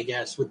had, I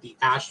guess, with the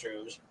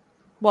Astros.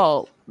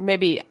 Well,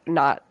 maybe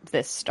not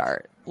this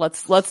start.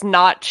 Let's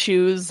not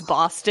choose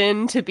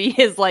Boston to be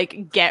his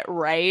like get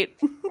right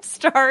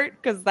start,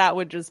 because that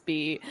would just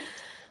be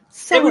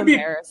so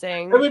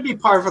embarrassing. It would be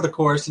par for the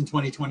course in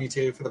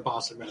 2022 for the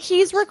Boston Red Sox.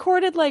 He's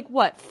recorded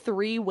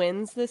 3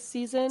 wins this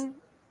season?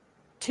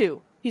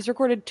 2. He's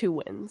recorded 2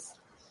 wins.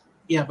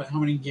 Yeah, but how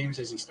many games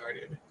has he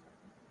started?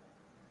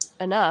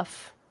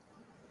 Enough.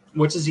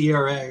 What's his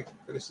ERA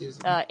for the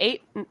season?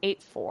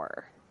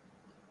 8.84.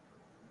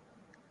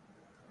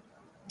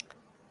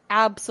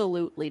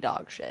 Absolutely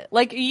dog shit.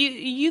 Like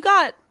you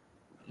got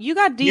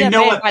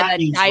DFA'd by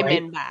the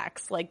Diamondbacks.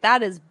 Right? Like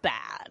that is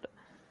bad.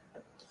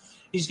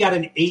 He's got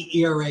an 8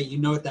 ERA. You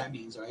know what that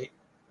means, right?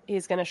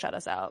 He's gonna shut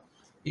us out.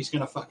 He's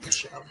gonna fucking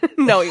shut.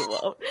 No, he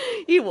won't.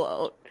 He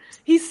won't.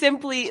 He's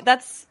simply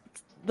that's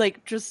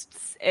like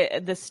just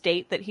the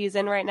state that he's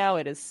in right now.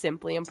 It is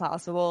simply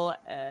impossible.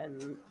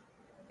 And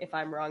if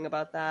I'm wrong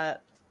about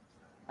that,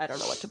 I don't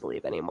know what to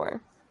believe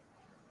anymore.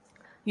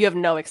 You have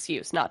no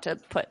excuse not to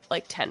put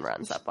 10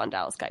 runs up on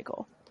Dallas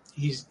Keuchel.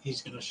 He's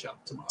gonna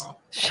shove tomorrow.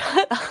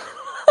 Shut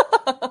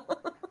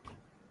up.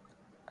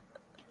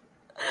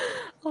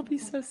 I'll be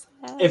so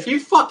sad. If he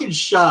fucking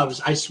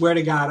shoves, I swear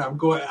to God,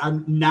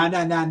 I'm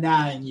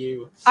nah-ing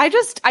you. I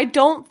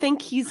don't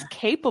think he's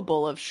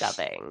capable of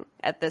shoving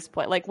at this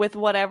point. Like with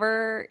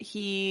whatever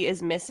he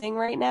is missing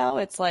right now,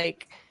 it's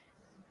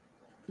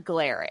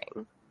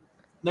glaring.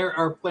 There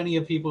are plenty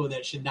of people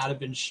that should not have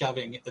been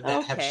shoving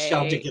that have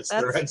shoved against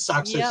the Red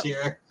Sox this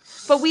year.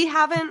 But we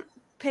haven't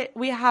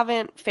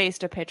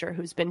faced a pitcher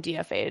who's been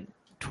DFA'd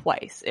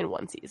twice in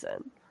one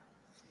season.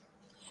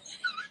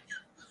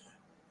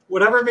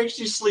 Whatever makes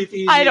you sleep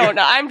easier. I don't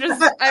know.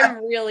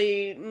 I'm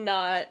really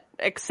not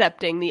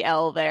accepting the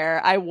L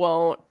there. I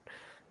won't.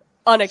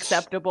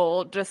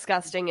 Unacceptable,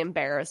 disgusting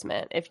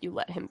embarrassment if you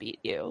let him beat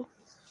you.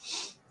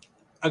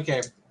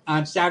 Okay.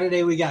 On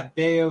Saturday, we got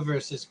Bayo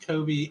versus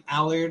Kobe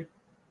Allard.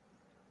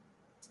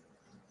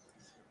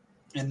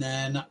 And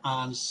then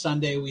on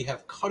Sunday, we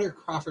have Cutter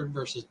Crawford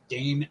versus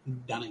Dane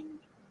Dunning.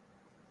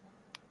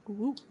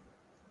 Ooh.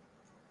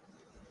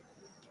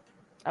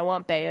 I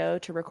want Bayo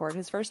to record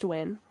his first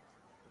win,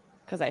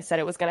 because I said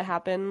it was going to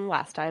happen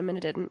last time, and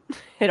it didn't.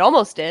 It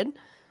almost did.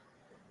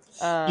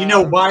 You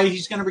know why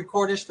he's going to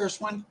record his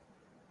first win?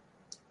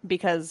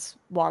 Because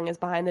Wong is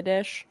behind the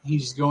dish.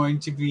 He's going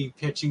to be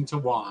pitching to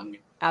Wong.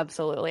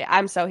 Absolutely.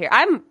 I'm so here.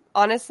 I'm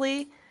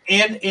honestly...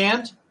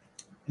 And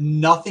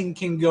nothing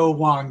can go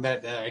wrong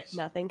that day.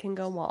 Nothing can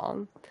go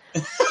wrong.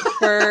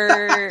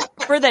 For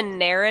the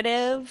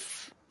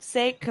narrative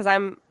sake, because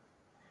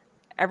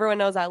everyone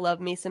knows I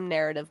love me some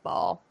narrative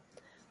ball.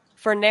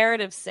 For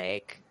narrative's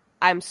sake,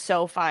 I'm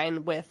so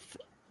fine with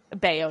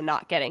Bayo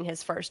not getting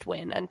his first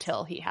win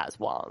until he has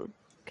Wong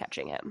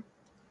catching him.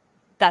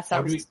 That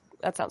sounds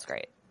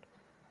great.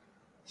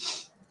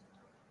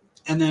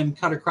 And then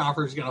Cutter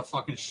Crawford's going to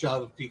fucking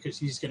shove because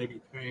he's going to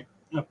be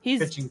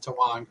pitching to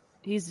Wong.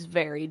 He's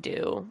very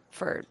due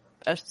for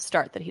a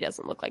start that he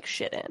doesn't look like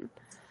shit in.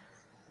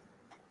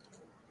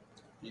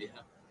 Yeah.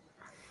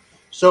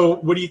 So,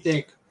 what do you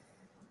think?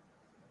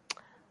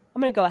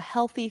 I'm going to go a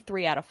healthy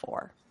 3 out of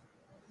 4.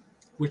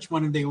 Which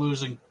one are they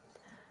losing?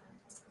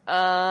 The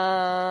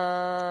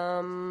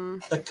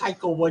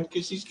Keuchel one,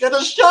 because he's going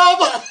to shove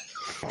it.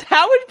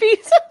 That would be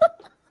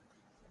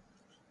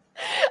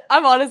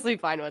I'm honestly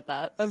fine with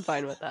that. I'm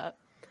fine with that.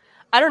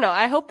 I don't know.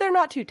 I hope they're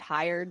not too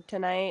tired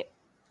tonight.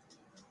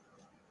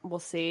 We'll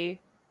see.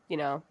 You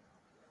know,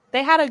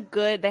 they had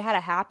a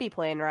happy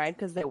plane ride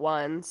because they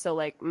won. So,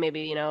 like,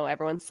 maybe, you know,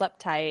 everyone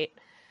slept tight.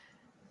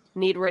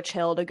 Need Rich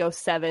Hill to go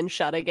 7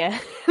 shut again.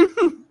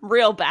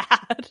 Real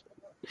bad.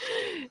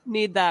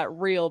 Need that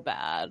real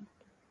bad.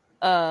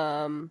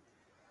 Yeah,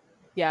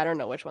 I don't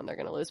know which one they're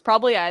going to lose.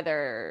 Probably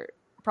either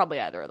of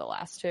the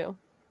last two.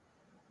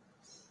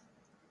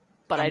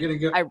 But I'm gonna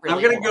go.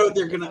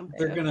 They're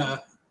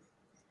gonna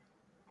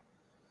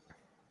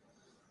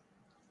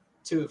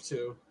 2 of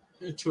 2,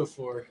 2 of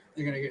 4.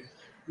 They're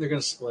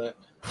gonna split.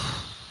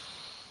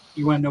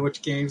 You want to know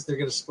which games they're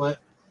gonna split?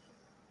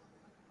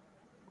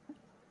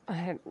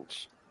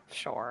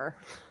 Sure.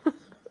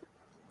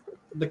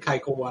 The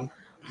Keuchel one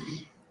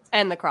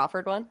and the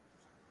Crawford one.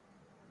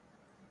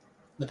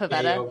 The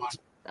Pavetta one.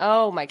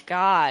 Oh my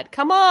God!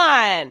 Come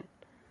on.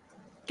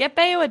 Get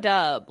Bayo a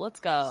dub. Let's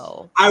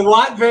go. I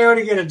want Bayo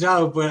to get a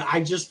dub, but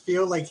I just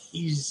feel like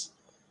he's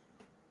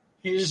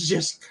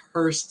just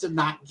cursed to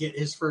not get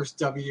his first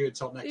W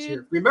until next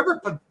year.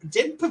 Remember,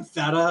 didn't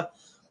Pavetta,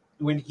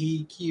 when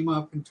he came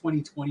up in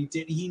 2020,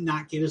 did he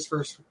not get his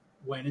first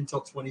win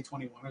until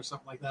 2021 or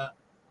something like that?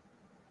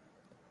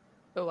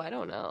 Oh, I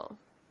don't know.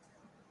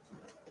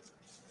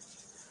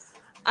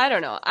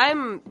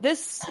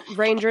 This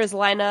Rangers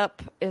lineup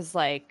is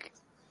like,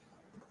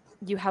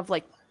 you have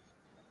like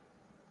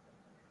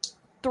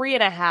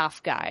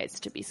 3.5 guys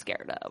to be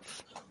scared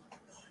of.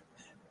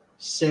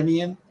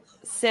 Simeon,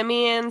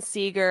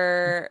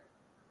 Seager,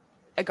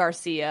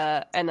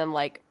 Garcia, and then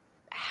like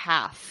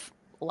half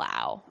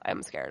Lau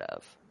I'm scared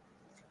of.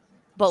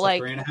 But so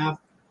like 3.5?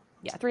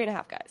 Yeah,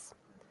 3.5 guys.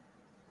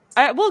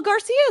 Well,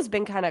 Garcia has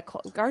been kind of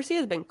cold.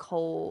 Garcia's been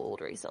cold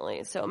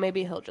recently, so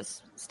maybe he'll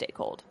just stay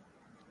cold.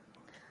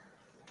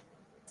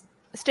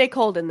 Stay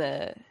cold in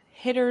the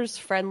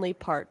hitters-friendly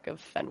park of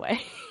Fenway.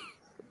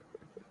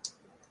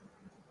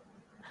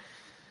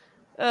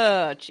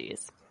 Oh,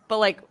 jeez. But,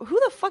 like, who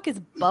the fuck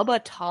is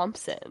Bubba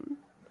Thompson?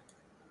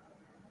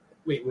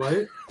 Wait,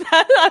 what?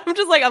 I'm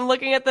just like, I'm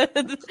looking at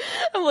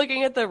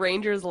the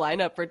Rangers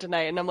lineup for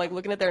tonight, and I'm like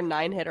looking at their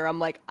 9-hitter. I'm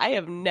like, I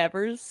have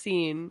never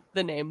seen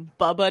the name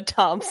Bubba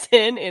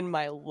Thompson in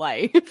my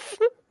life.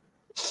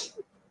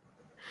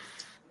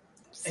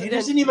 He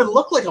doesn't even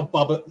look like a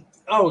Bubba.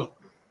 Oh,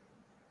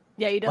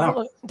 yeah, he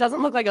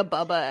doesn't look like a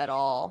Bubba at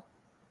all.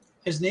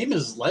 His name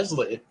is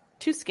Leslie.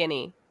 Too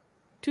skinny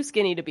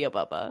to be a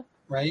Bubba.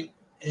 Right?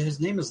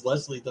 His name is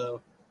Leslie,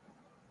 though.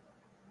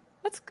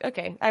 That's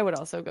okay. I would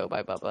also go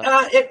by Bubba.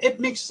 It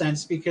makes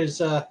sense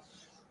because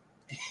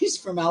he's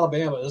from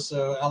Alabama,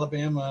 so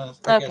Alabama.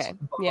 Okay,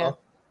 yeah,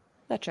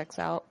 that checks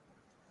out.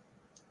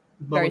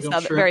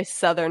 Very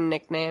southern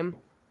nickname.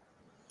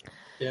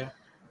 Yeah.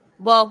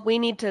 Well, we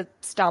need to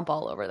stomp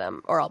all over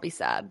them, or I'll be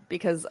sad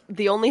because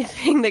the only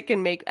thing that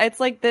can make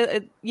it's like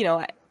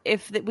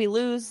if we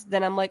lose,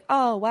 then I'm like,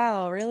 oh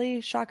wow,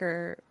 really,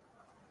 shocker.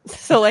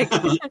 So like,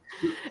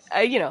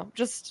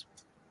 just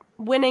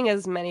winning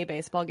as many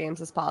baseball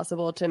games as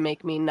possible to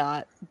make me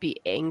not be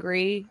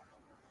angry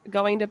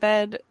going to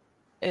bed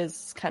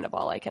is kind of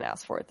all I can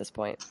ask for at this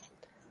point.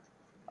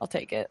 I'll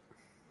take it.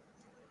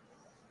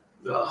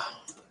 Ugh.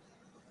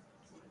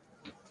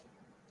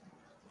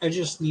 I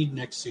just need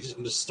next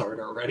season to start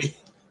already.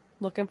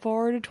 Looking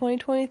forward to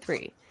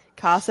 2023.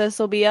 Casas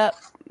will be up.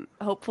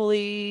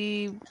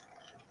 Hopefully,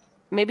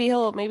 maybe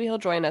he'll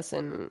join us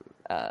in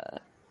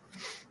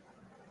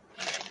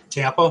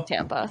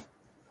Tampa.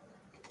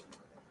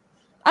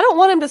 I don't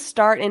want him to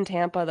start in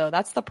Tampa though.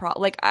 That's the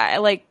problem.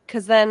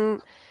 Because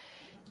then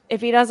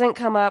if he doesn't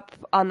come up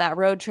on that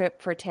road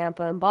trip for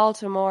Tampa and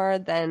Baltimore,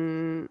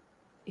 then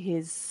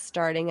he's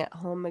starting at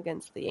home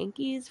against the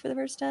Yankees for the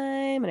first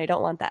time, and I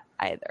don't want that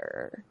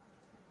either.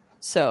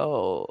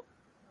 So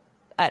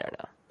I don't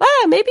know.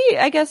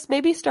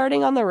 Maybe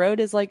starting on the road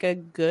is like a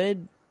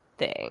good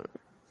thing.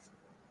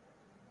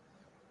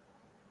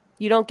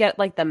 You don't get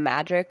like the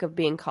magic of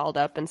being called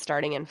up and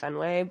starting in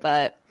Fenway,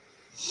 but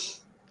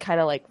kind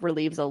of like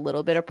relieves a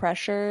little bit of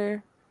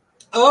pressure.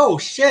 Oh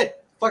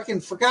shit!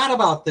 Fucking forgot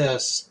about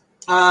this.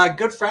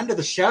 Good friend of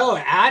the show,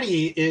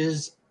 Addie,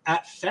 is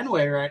at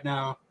Fenway right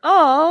now.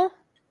 Oh,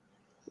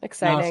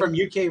 exciting! From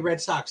UK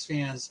Red Sox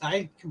fans,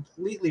 I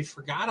completely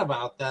forgot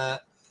about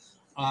that.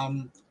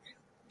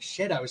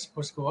 Shit, I was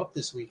supposed to go up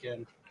this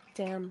weekend.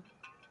 Damn.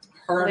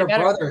 Her and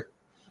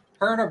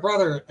her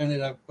brother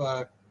ended up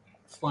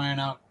flying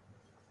out.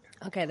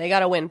 Okay, they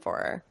got a win for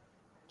her.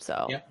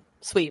 So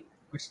sweep.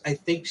 Which I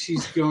think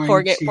she's going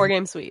four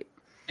game sweep.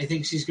 I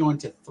think she's going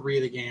to 3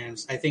 of the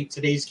games. I think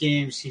today's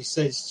game she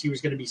says she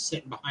was going to be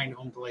sitting behind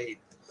home plate.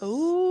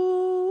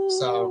 Ooh.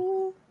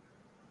 So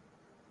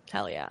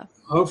Hell yeah.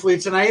 Hopefully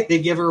tonight they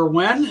give her a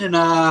win,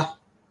 and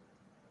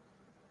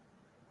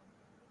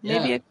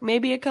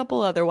maybe a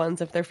couple other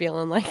ones if they're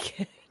feeling like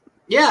it.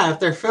 Yeah, if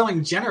they're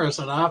feeling generous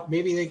enough,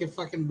 maybe they can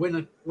fucking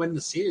win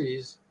the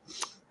series.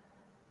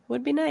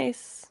 Would be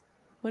nice.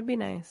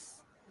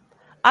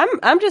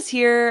 I'm just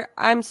here.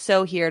 I'm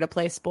so here to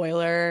play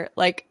spoiler.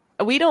 Like,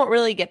 we don't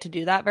really get to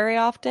do that very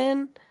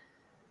often.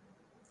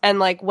 And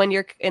like when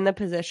you're in the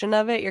position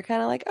of it, you're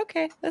kind of like,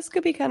 okay, this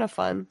could be kind of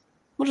fun.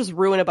 We'll just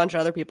ruin a bunch of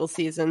other people's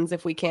seasons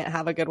if we can't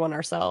have a good one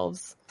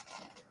ourselves.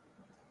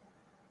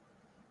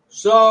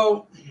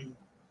 So,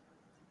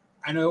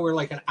 I know we're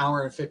like an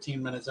hour and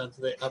 15 minutes into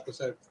the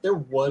episode. There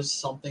was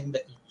something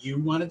that you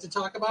wanted to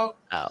talk about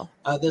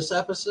this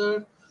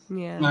episode.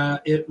 Yeah.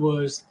 It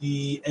was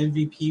the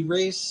MVP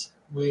race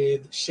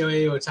with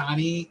Shohei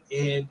Ohtani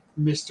and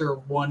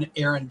Mr. One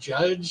Aaron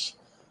Judge.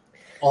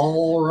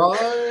 All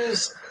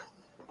rise.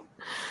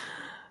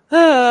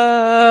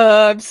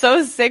 I'm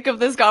so sick of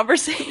this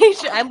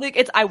conversation.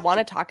 I want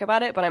to talk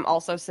about it, but I'm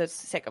also so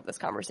sick of this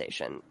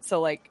conversation.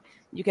 So like,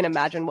 you can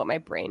imagine what my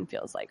brain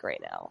feels like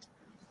right now.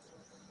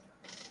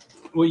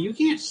 Well, you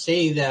can't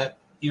say that,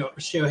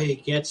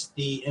 Shohei gets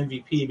the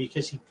MVP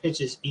because he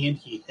pitches and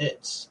he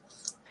hits.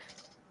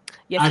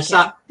 Yes,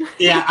 I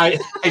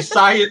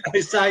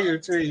saw your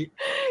tweet.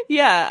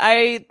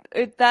 Yeah,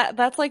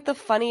 that's like the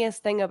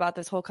funniest thing about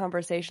this whole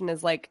conversation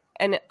is like,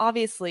 and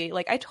obviously,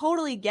 like, I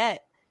totally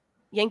get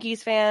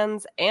Yankees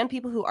fans and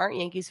people who aren't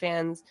Yankees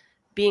fans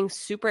being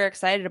super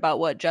excited about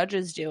what Judge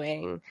is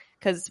doing,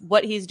 because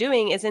what he's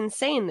doing is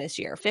insane this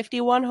year.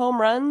 51 home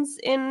runs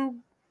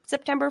in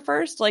September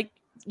 1st. Like,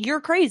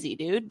 you're crazy,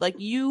 dude. Like,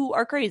 you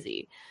are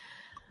crazy.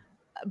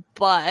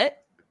 But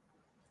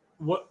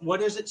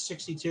what is it?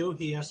 62?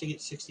 He has to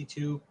get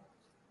 62.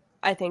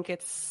 I think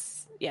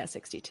it's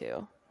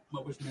 62.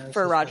 What was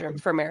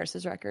Maris's for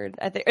Maris's record?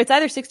 I think it's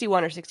either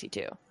 61 or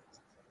 62.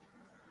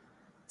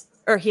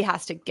 Or he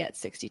has to get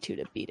 62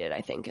 to beat it,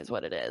 I think is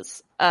what it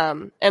is.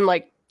 And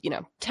like,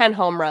 10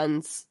 home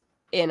runs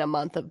in a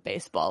month of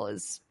baseball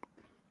is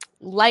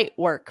light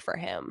work for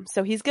him.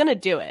 So he's going to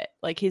do it.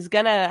 Like, he's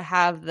going to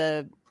have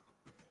the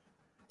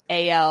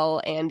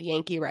AL and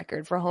Yankee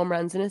record for home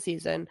runs in a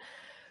season,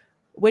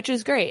 which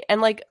is great. And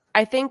like,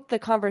 I think the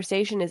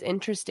conversation is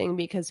interesting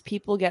because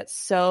people get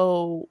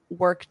so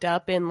worked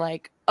up in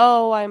like,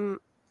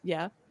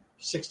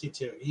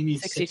 62. He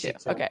needs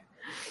 62. Okay.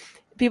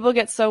 People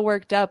get so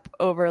worked up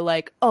over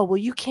like, oh, well,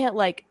 you can't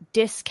like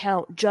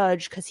discount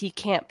Judge because he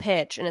can't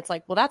pitch. And it's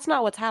like, well, that's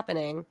not what's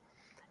happening.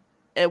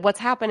 What's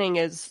happening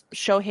is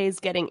Shohei's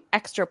getting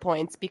extra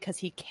points because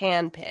he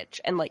can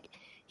pitch and like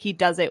he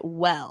does it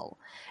well.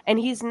 And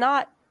he's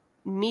not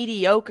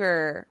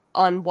mediocre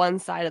on one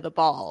side of the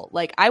ball.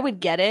 Like, I would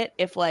get it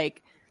if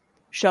like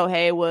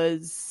Shohei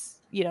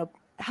was,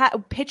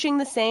 pitching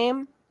the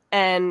same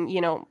and,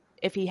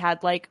 if he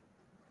had like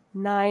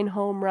 9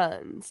 home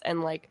runs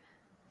and like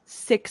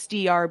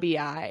 60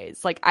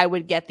 RBIs, like I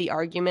would get the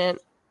argument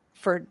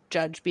for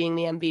Judge being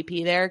the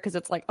MVP there, because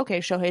it's like, okay,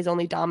 Shohei's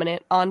only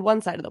dominant on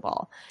one side of the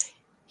ball.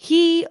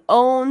 He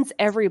owns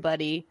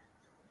everybody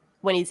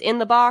when he's in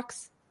the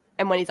box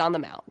and when he's on the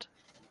mound.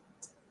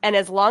 And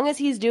as long as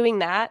he's doing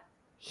that,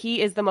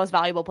 he is the most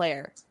valuable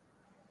player.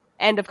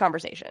 End of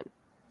conversation.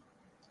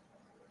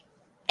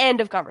 End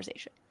of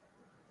conversation.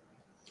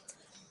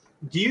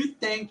 Do you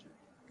think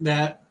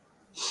that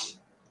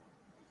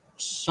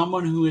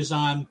someone who is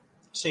on,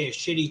 say, a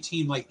shitty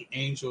team like the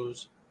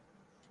Angels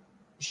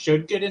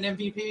should get an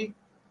MVP?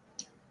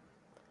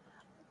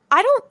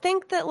 I don't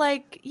think that,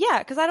 like,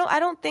 because I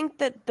don't think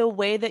that the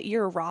way that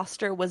your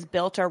roster was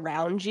built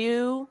around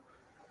you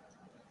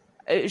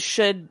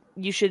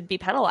you should be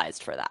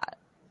penalized for that.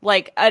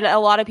 Like, and a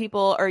lot of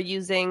people are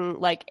using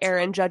like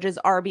Aaron Judge's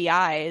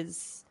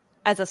RBIs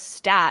as a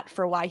stat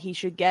for why he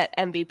should get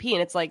MVP,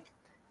 and it's like,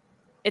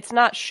 it's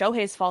not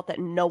Shohei's fault that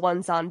no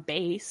one's on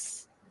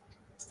base.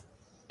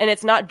 And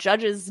it's not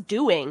Judge's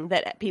doing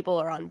that people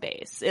are on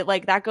base. It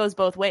like that goes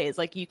both ways.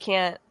 Like, you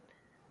can't.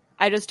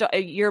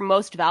 You're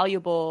most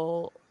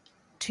valuable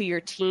to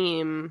your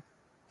team,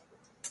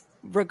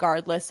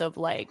 regardless of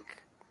like,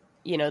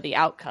 the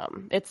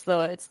outcome. It's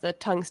the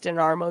Tungsten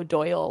Armo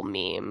Doyle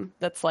meme.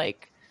 That's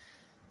like,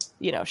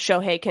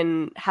 Shohei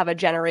can have a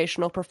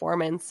generational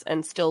performance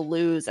and still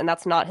lose, and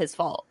that's not his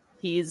fault.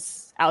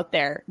 He's out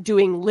there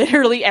doing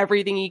literally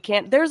everything he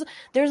can. There's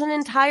an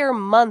entire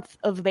month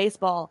of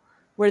baseball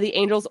where the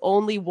Angels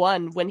only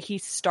won when he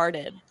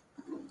started.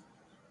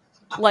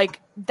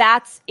 Like,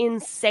 that's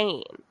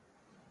insane.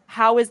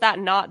 How is that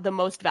not the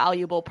most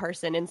valuable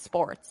person in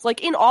sports?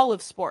 Like, in all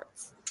of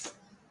sports.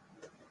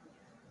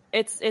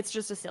 It's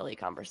just a silly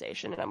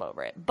conversation, and I'm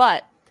over it.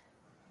 But,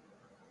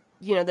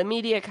 the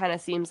media kind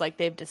of seems like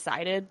they've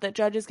decided that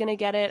Judge is going to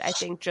get it. I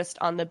think just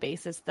on the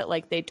basis that,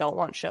 like, they don't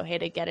want Shohei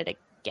to get it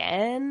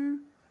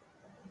again.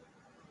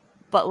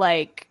 But,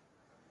 like,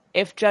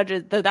 if Judge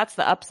is... That's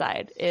the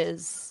upside,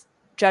 is...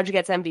 Judge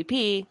gets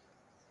MVP,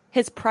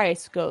 his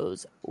price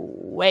goes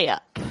way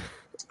up.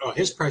 Oh,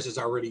 his price has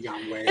already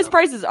gone way up. His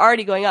price is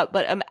already going up,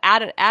 but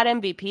add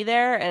MVP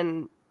there,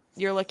 and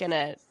you're looking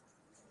at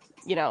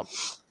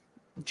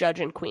Judge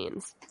in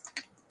Queens.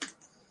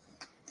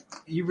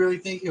 You really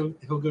think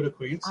he'll go to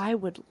Queens? I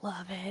would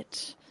love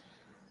it.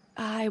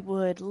 I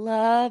would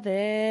love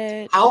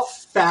it. How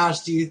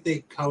fast do you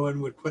think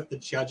Cohen would put the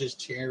judge's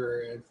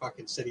chair in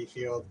fucking Citi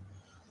Field?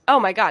 Oh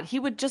my God, he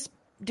would just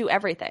do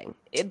everything.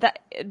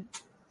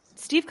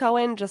 Steve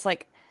Cohen just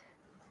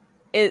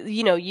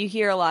you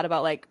hear a lot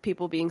about like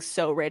people being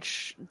so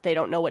rich they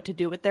don't know what to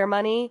do with their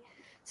money.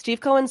 Steve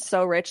Cohen's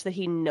so rich that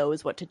he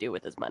knows what to do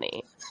with his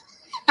money.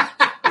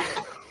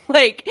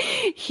 Like,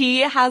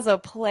 he has a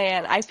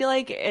plan. I feel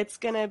like it's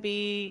going to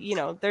be,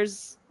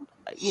 there's,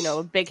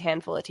 a big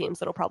handful of teams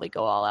that'll probably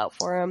go all out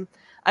for him.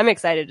 I'm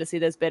excited to see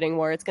this bidding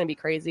war. It's going to be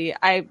crazy.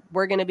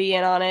 We're going to be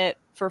in on it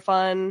for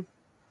fun,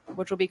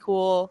 which will be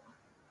cool.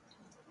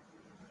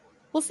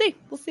 We'll see.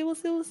 We'll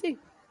see.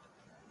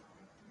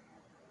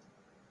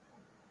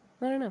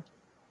 I don't know.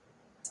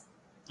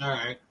 All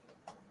right.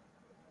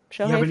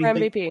 Shohei for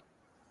MVP.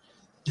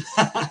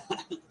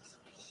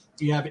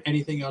 Do you have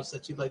anything else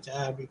that you'd like to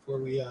add before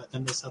we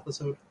end this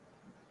episode?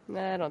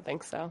 Nah, I don't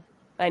think so.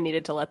 I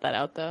needed to let that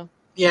out, though.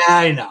 Yeah,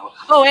 I know.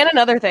 Oh, and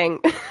another thing.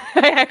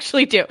 I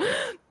actually do.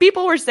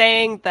 People were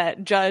saying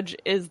that Judge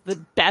is the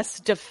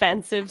best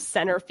defensive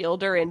center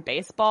fielder in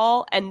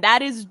baseball, and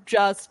that is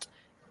just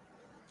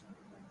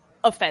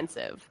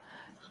offensive.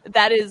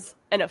 That is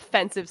an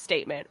offensive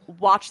statement.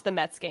 Watch the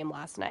Mets game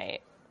last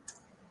night.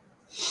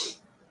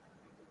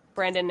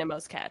 Brandon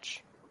Nimmo's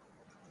catch.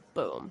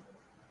 Boom.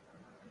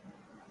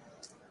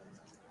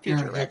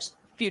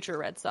 Future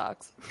Red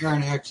Sox.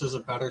 Aaron Hicks is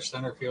a better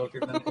center fielder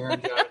than Aaron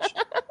Judge.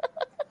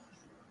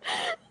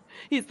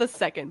 He's the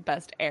second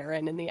best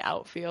Aaron in the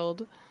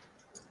outfield.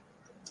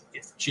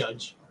 It's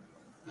Judge.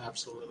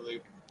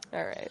 Absolutely.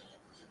 All right.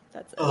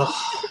 That's it.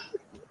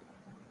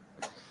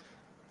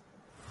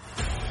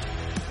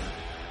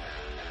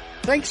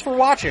 Thanks for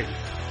watching.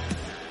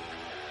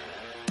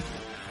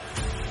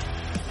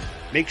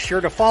 Make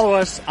sure to follow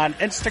us on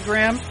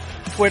Instagram,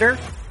 Twitter,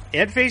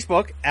 and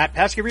Facebook at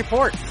Paskey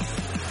Report.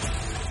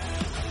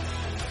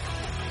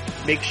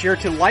 Make sure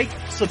to like,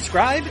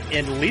 subscribe,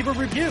 and leave a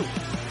review.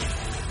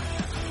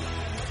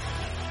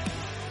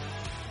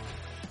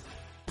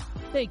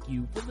 Thank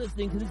you for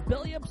listening to this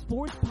Belly Up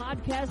Sports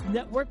Podcast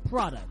Network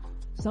product.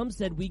 Some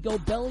said we go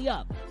belly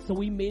up, so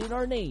we made it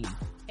our name,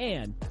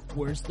 and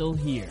we're still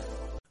here.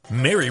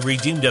 Mary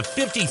redeemed a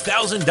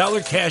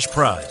 $50,000 cash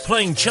prize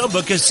playing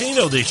Chumba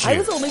Casino this year. I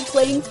was only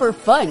playing for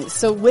fun,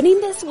 so winning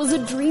this was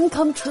a dream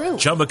come true.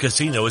 Chumba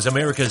Casino is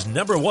America's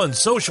 #1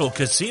 social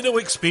casino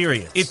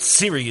experience. It's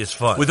serious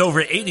fun. With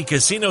over 80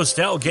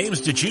 casino-style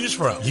games to choose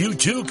from, you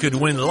too could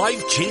win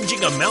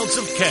life-changing amounts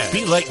of cash.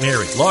 Be like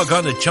Mary. Log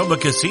on to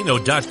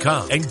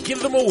ChumbaCasino.com and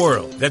give them a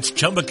whirl. That's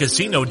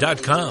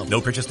ChumbaCasino.com.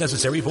 No purchase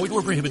necessary. Void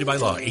or prohibited by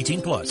law.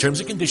 18+. Terms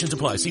and conditions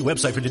apply. See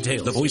website for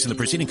details. The voice in the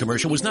preceding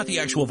commercial was not the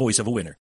actual voice of a winner.